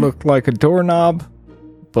 Looked like a doorknob,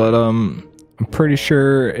 but, I'm pretty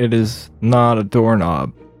sure it is not a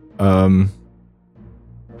doorknob. Well,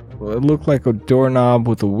 it looked like a doorknob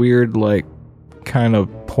with a weird, kind of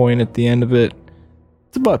point at the end of it.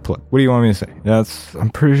 It's a butt plug. What do you want me to say? I'm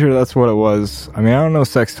pretty sure that's what it was. I mean, I don't know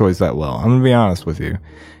sex toys that well. I'm gonna be honest with you.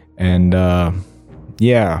 And,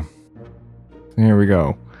 yeah. Here we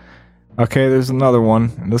go. Okay, there's another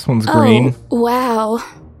one. This one's green. Oh, wow.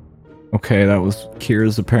 Okay, that was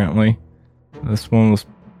Kira's apparently. This one was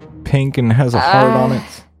pink and has a heart on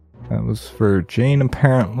it. That was for Jane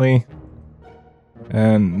apparently.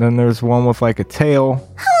 And then there's one with a tail.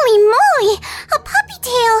 Holy moly! A puppy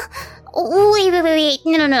tail! Wait.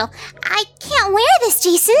 No. I can't wear this,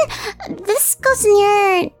 Jason. This goes in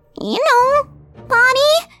your,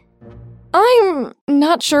 body. I'm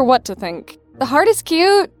not sure what to think. The heart is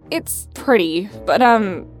cute, it's pretty, but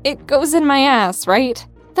it goes in my ass, right?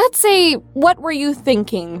 That's a what were you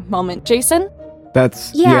thinking moment, Jason.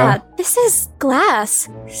 That's, Yeah, this is glass.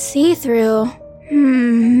 See-through.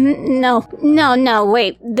 No,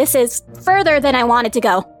 wait. This is further than I wanted to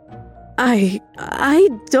go. I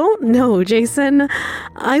don't know, Jason.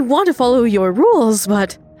 I want to follow your rules,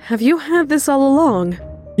 but have you had this all along?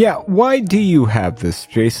 Yeah, why do you have this,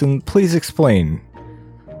 Jason? Please explain.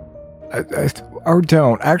 Or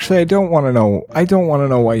don't. Actually, I don't want to know. I don't want to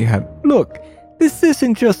know why you have... Look, this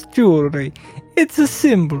isn't just jewelry. It's a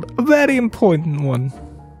symbol, a very important one.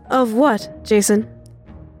 Of what, Jason?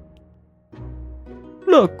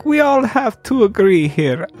 Look, we all have to agree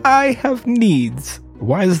here. I have needs.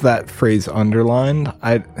 Why is that phrase underlined?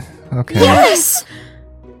 Okay. Yes!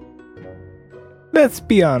 Let's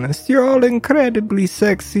be honest, you're all incredibly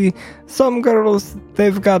sexy. Some girls,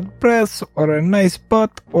 they've got breasts or a nice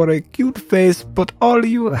butt or a cute face, but all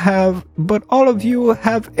of you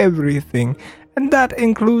have everything. And that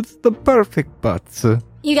includes the perfect butts.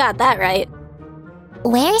 You got that right.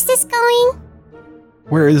 Where is this going?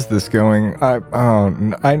 Where is this going?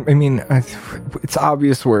 It's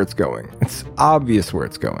obvious where it's going. It's obvious where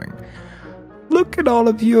it's going. Look at all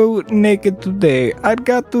of you naked today. I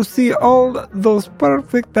got to see all those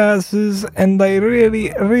perfect asses, and I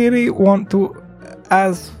really, really want to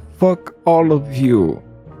ass fuck all of you.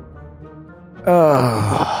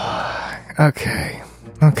 Okay.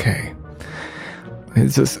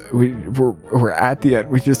 It's just we're at the end.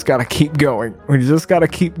 We just gotta keep going.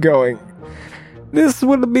 This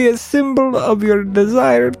will be a symbol of your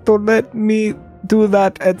desire to let me do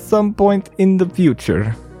that at some point in the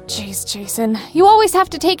future. Jeez, Jason, you always have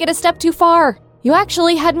to take it a step too far. You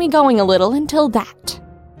actually had me going a little until that.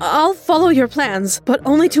 I'll follow your plans, but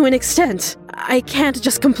only to an extent. I can't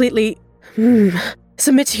just completely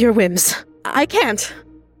submit to your whims. I can't.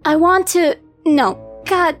 I want to... No.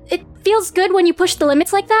 God, it feels good when you push the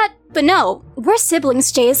limits like that, but no. We're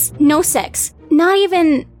siblings, Jace. No sex. Not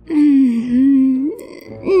even...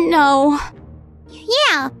 No.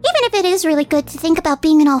 Yeah, even if it is really good to think about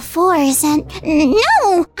being in all fours, and... No!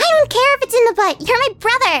 I don't care if it's in the butt. You're my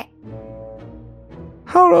brother.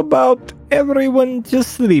 How about everyone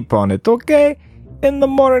just sleep on it, okay? In the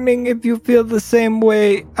morning, if you feel the same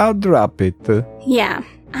way, I'll drop it. Yeah,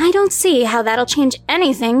 I don't see how that'll change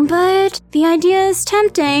anything, but the idea is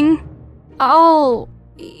tempting.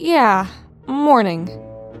 Yeah, morning.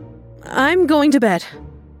 I'm going to bed.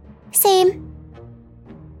 Same.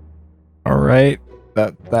 Alright,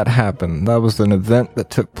 that happened. That was an event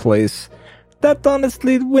that took place. That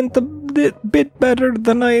honestly went a bit better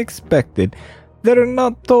than I expected. They're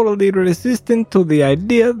not totally resistant to the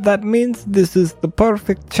idea. That means this is the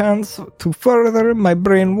perfect chance to further my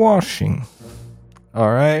brainwashing.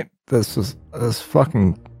 Alright, this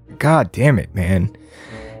fucking... God damn it, man.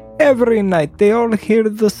 Every night they all hear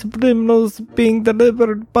the subliminals being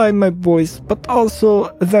delivered by my voice, but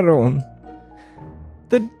also their own.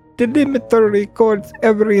 The delimiter records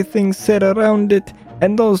everything said around it,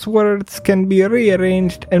 and those words can be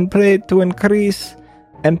rearranged and played to increase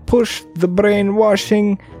and push the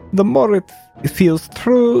brainwashing. The more it feels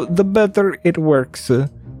true, the better it works.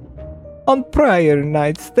 On prior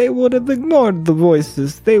nights, they would have ignored the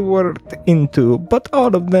voices they weren't into, but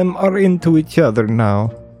all of them are into each other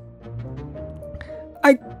now.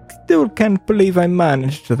 I still can't believe I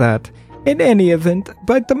managed that. In any event,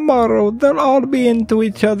 by tomorrow, they'll all be into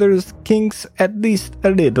each other's kinks at least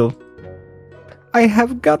a little. I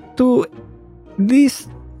have got to...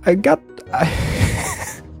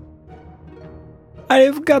 I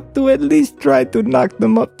have got to at least try to knock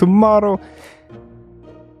them up tomorrow.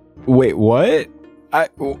 Wait, what?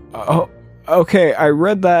 Okay, I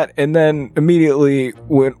read that and then immediately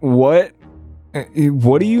went, what?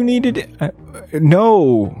 What do you need to do?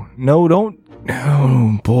 No, don't.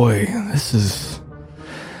 Oh boy, is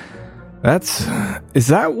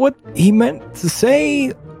that what he meant to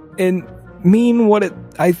say? And mean what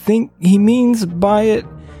I think he means by it?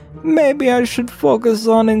 Maybe I should focus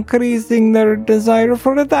on increasing their desire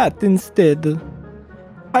for that instead.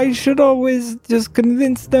 I should always just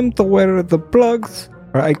convince them to wear the plugs,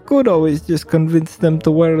 or I could always just convince them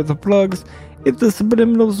to wear the plugs if the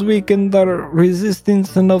subliminals weaken their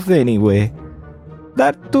resistance enough anyway.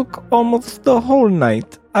 That took almost the whole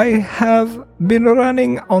night. I have been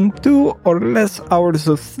running on 2 or less hours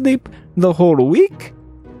of sleep the whole week.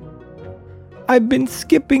 I've been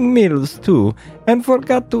skipping meals too, and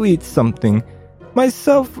forgot to eat something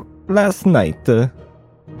myself last night.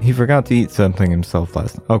 He forgot to eat something himself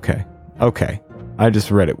last night. Okay. I just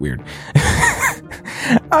read it weird.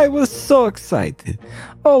 I was so excited.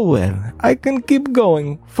 Oh well, I can keep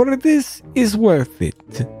going, for this is worth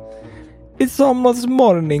it. It's almost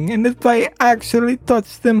morning, and if I actually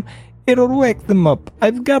touch them, it'll wake them up.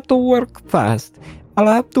 I've got to work fast. I'll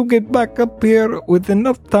have to get back up here with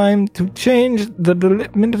enough time to change the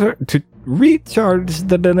delimiter, to recharge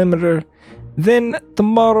the delimiter. Then,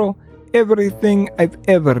 tomorrow, everything I've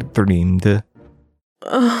ever dreamed.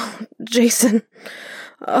 Oh, Jason.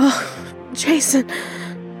 Oh, Jason.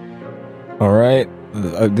 Alright,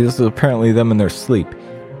 this is apparently them in their sleep.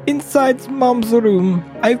 Inside Mom's room,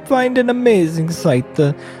 I find an amazing sight.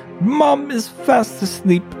 Mom is fast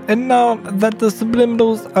asleep, and now that the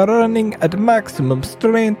subliminals are running at maximum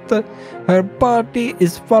strength, her body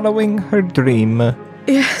is following her dream.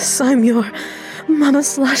 Yes, I'm your mama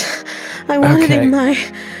slut. I want it in my,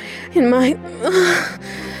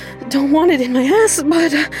 don't want it in my ass,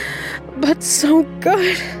 but so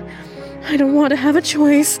good. I don't want to have a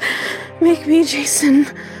choice. Make me, Jason.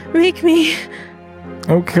 Make me.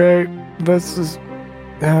 Okay, this is...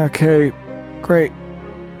 Okay, great.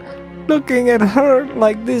 Looking at her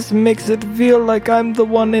like this makes it feel like I'm the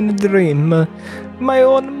one in a dream. My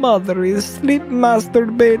own mother is sleep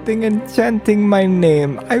masturbating and chanting my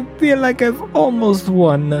name. I feel like I've almost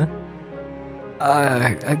won.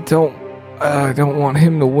 I don't want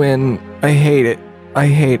him to win. I hate it. I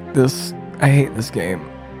hate this game.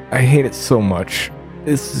 I hate it so much.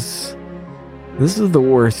 This is the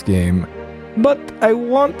worst game. But I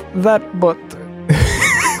want that butt.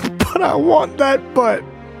 But I want that butt.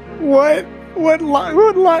 What line?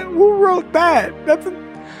 Who wrote that?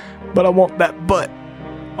 But I want that butt.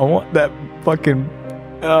 I want that fucking...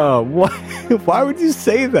 what? Why would you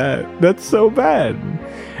say that? That's so bad.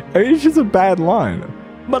 I mean, it's just a bad line.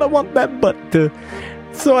 But I want that butt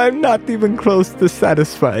so I'm not even close to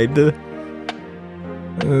satisfied.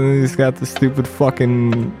 He's got the stupid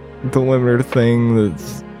fucking delimiter thing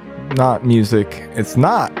that's not music. It's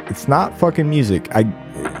not fucking music.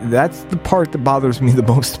 That's the part that bothers me the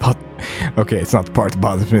most about... Okay, it's not the part that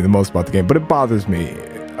bothers me the most about the game, but it bothers me.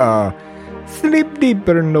 Sleep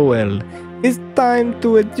deeper, Noel. It's time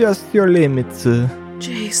to adjust your limits.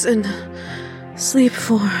 Jason. Sleep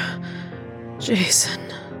for Jason.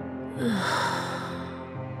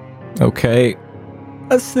 Okay.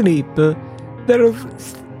 Asleep. They're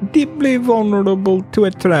deeply vulnerable to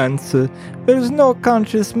a trance. There's no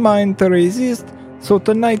conscious mind to resist, so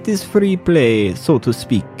tonight is free play, so to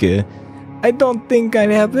speak. I don't think I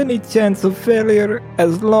have any chance of failure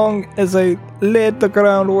as long as I laid the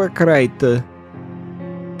groundwork right.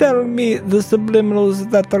 Tell me the subliminals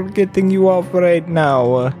that are getting you off right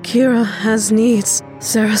now. Kira has needs.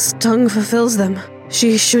 Sarah's tongue fulfills them.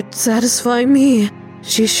 She should satisfy me.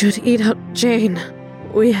 She should eat out Jane.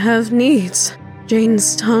 We have needs.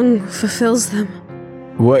 Jane's tongue fulfills them.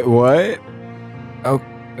 What? Oh,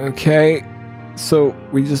 okay. So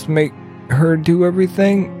we just make her do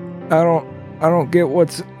everything? I don't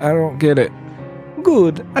get it.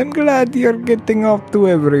 Good. I'm glad you're getting off to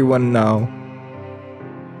everyone now.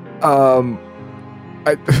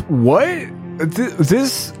 What?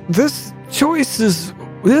 This choice is...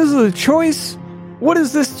 This is a choice? What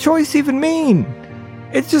does this choice even mean?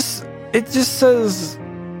 It just says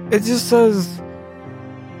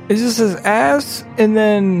ass and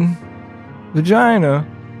then vagina.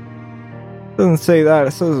 It doesn't say that.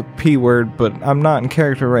 It says a P word, but I'm not in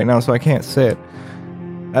character right now, so I can't say it.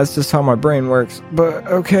 That's just how my brain works. But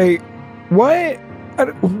okay,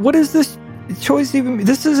 what is this choice even?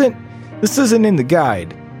 This isn't in the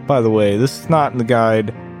guide, by the way. This is not in the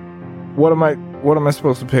guide. What am I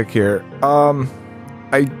supposed to pick here? Oh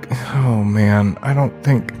man, I don't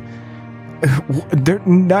think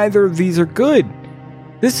neither of these are good.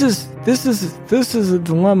 This is a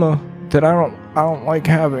dilemma that I don't like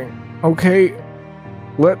having. Okay,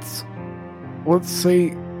 let's say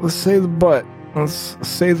the butt. Let's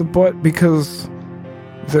say the butt because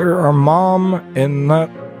there are mom and that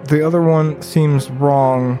the other one seems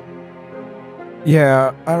wrong.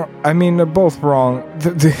 Yeah, I mean they're both wrong.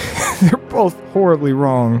 They're both horribly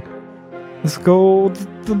wrong. Let's go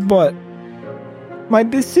with the butt. My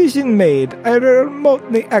decision made. I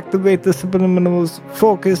remotely activate the subliminals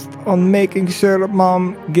focused on making sure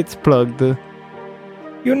Mom gets plugged.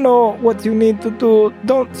 You know what you need to do,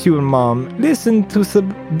 don't you, Mom? Listen to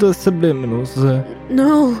the subliminals.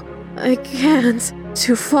 No, I can't.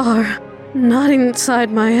 Too far. Not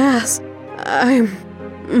inside my ass. I'm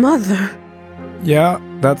Mother. Yeah,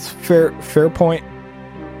 that's fair point.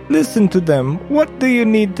 Listen to them. What do you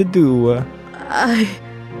need to do? I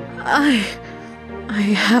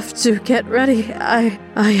have to get ready. I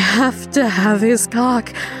have to have his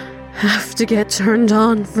cock. have to get turned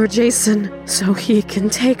on for Jason so he can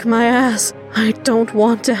take my ass. I don't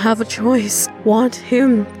want to have a choice. Want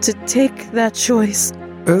him to take that choice.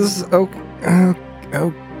 This is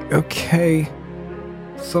okay.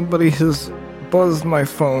 Somebody has buzzed my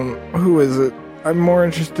phone. Who is it? I'm more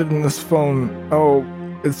interested in this phone. Oh,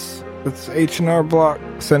 it's H&R Block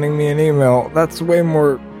sending me an email. That's way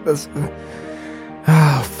more...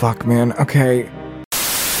 fuck, man. Okay.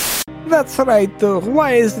 That's right.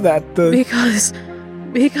 Why is that? Because...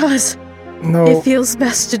 No. It feels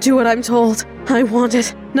best to do what I'm told. I want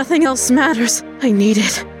it. Nothing else matters. I need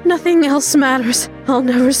it. Nothing else matters. I'll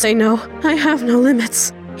never say no. I have no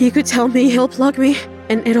limits. He could tell me he'll plug me,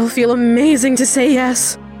 and it'll feel amazing to say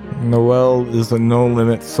yes. Noelle is a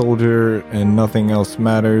no-limit soldier, and nothing else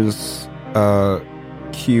matters.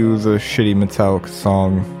 Cue the shitty Metallica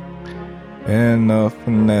song. And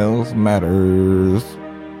nothing else matters.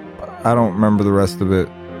 I don't remember the rest of it.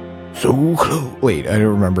 So close. Wait, I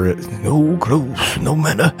don't remember it. So close, no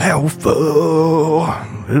matter how far.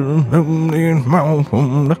 I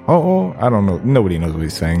don't know. Nobody knows what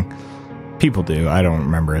he's saying. People do. I don't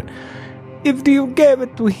remember it. If you gave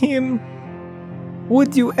it to him,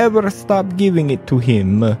 would you ever stop giving it to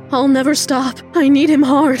him? I'll never stop. I need him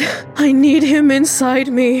hard. I need him inside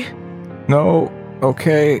me. No.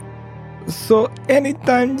 Okay. So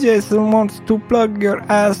anytime Jason wants to plug your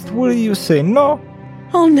ass, will you say no?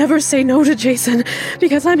 I'll never say no to Jason,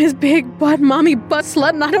 because I'm his big butt mommy butt slut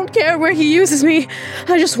and I don't care where he uses me.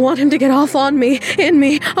 I just want him to get off on me, in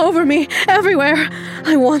me, over me, everywhere.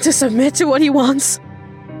 I want to submit to what he wants.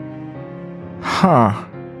 Huh.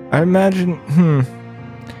 I imagine, I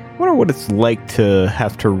wonder what it's like to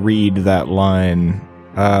have to read that line,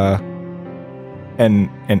 and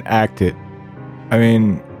act it. I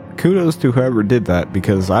mean, kudos to whoever did that,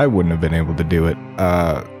 because I wouldn't have been able to do it.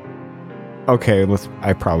 Okay,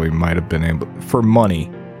 I probably might have been able... For money.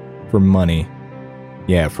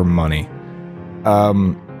 Yeah, for money.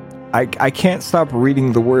 I can't stop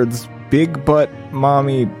reading the words big butt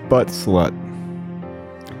mommy butt slut.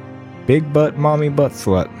 Big butt mommy butt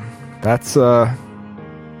slut. That's a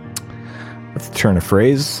turn of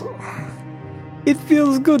phrase. It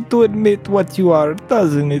feels good to admit what you are,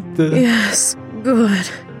 doesn't it? Yes, good.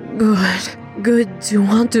 Good to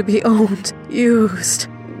want to be owned, used.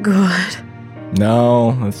 Good.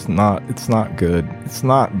 No, it's not good. It's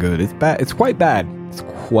not good. It's bad. It's quite bad.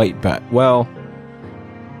 Well,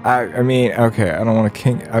 I mean, okay, I don't want to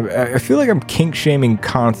kink... I feel like I'm kink shaming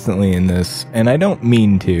constantly in this, and I don't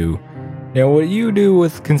mean to. You know, what you do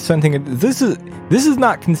with consenting... This is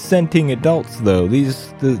not consenting adults, though.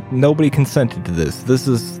 Nobody consented to this. This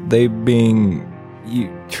is they being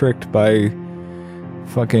tricked by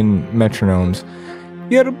fucking metronomes.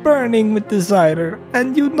 You're burning with desire,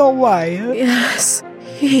 and you know why. Yes,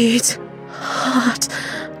 heat, hot.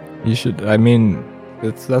 You should, I mean,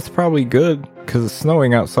 that's probably good, because it's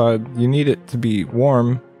snowing outside. You need it to be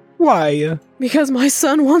warm. Why? Because my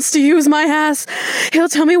son wants to use my ass. He'll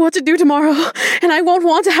tell me what to do tomorrow, and I won't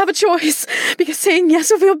want to have a choice, because saying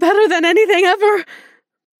yes will feel better than anything ever.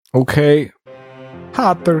 Okay.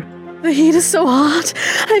 Hotter. The heat is so hot.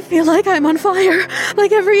 I feel like I'm on fire.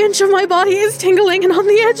 Like every inch of my body is tingling and on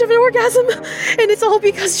the edge of an orgasm. And it's all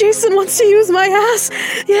because Jason wants to use my ass.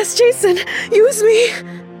 Yes, Jason, use me.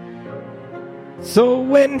 So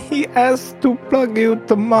when he asks to plug you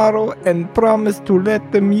tomorrow and promise to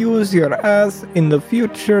let them use your ass in the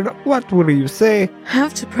future, what will you say?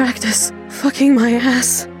 Have to practice fucking my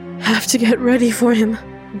ass. Have to get ready for him.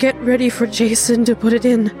 Get ready for Jason to put it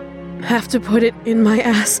in. Have to put it in my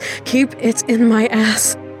ass. Keep it in my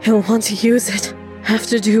ass. He'll want to use it. Have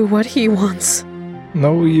to do what he wants.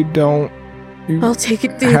 No, you don't. I'll take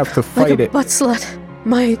it deep. Have to fight like a it. Butt slut.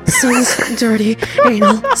 My son's dirty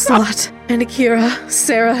anal slut. And Akira,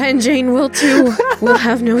 Sarah, and Jane will too. We'll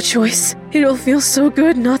have no choice. It'll feel so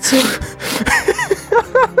good not to.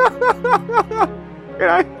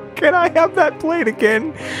 Can I have that played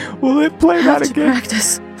again? Will it play that again?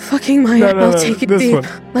 Practice. Fucking my I'll take it deep.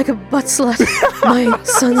 One. Like a butt slut. My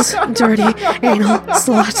son's dirty anal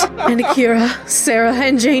slut. And Akira, Sarah,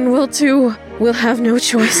 and Jane will too. We'll have no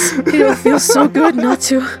choice. It'll feel so good not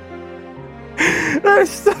to. There's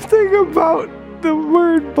something about the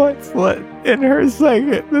word butt slut in her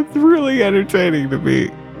saying it that's really entertaining to me.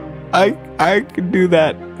 I could do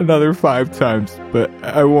that another 5 times, but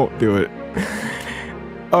I won't do it.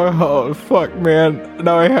 Oh, fuck, man.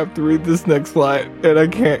 Now I have to read this next line, and I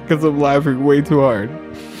can't because I'm laughing way too hard.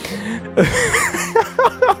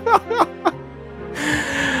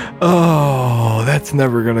 Oh, that's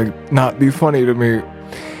never gonna not be funny to me.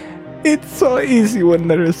 It's so easy when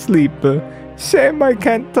they're asleep. Shame I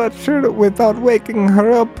can't touch her without waking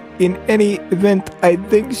her up. In any event, I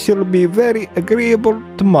think she'll be very agreeable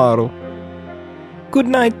tomorrow. Good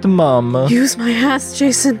night, Mama. Use my ass,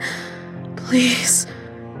 Jason. Please.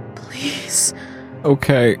 Please.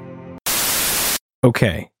 Okay.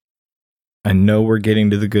 I know we're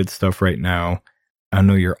getting to the good stuff right now. I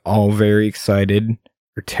know you're all very excited,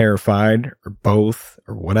 or terrified, or both,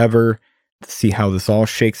 or whatever, to see how this all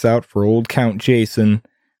shakes out for old Count Jason.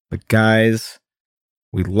 But guys,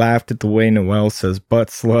 we laughed at the way Noelle says butt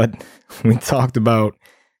slut. We talked about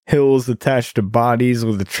hills attached to bodies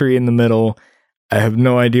with a tree in the middle. I have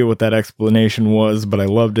no idea what that explanation was, but I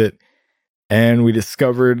loved it. And we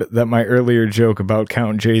discovered that my earlier joke about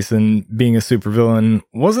Count Jason being a supervillain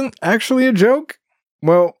wasn't actually a joke.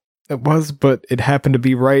 Well, it was, but it happened to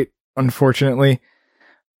be right, unfortunately.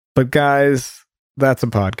 But guys, that's a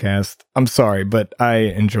podcast. I'm sorry, but I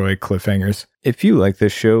enjoy cliffhangers. If you like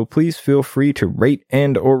this show, please feel free to rate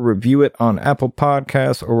and or review it on Apple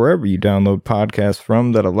Podcasts or wherever you download podcasts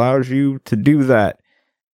from that allows you to do that.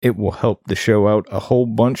 It will help the show out a whole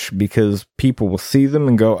bunch because people will see them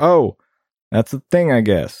and go, oh, that's a thing, I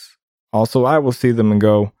guess. Also, I will see them and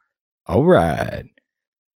go, all right.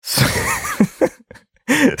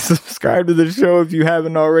 Subscribe to the show if you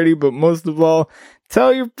haven't already, but most of all,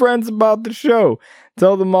 tell your friends about the show.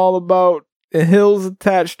 Tell them all about Hills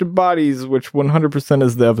Attached to Bodies, which 100%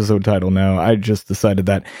 is the episode title now. I just decided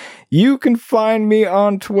that. You can find me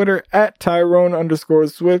on Twitter at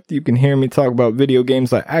Tyrone_Swift. You can hear me talk about video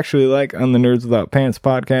games I actually like on the Nerds Without Pants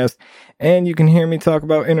podcast. And you can hear me talk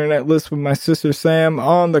about internet lists with my sister Sam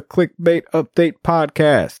on the Clickbait Update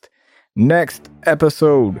podcast. Next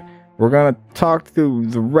episode, we're going to talk to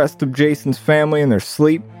the rest of Jason's family in their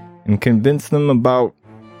sleep and convince them about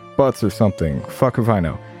butts or something. Fuck if I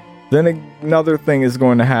know. Then another thing is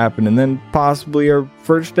going to happen, and then possibly our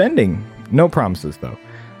first ending. No promises, though.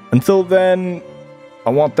 Until then, I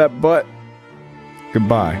want that butt.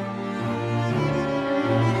 Goodbye.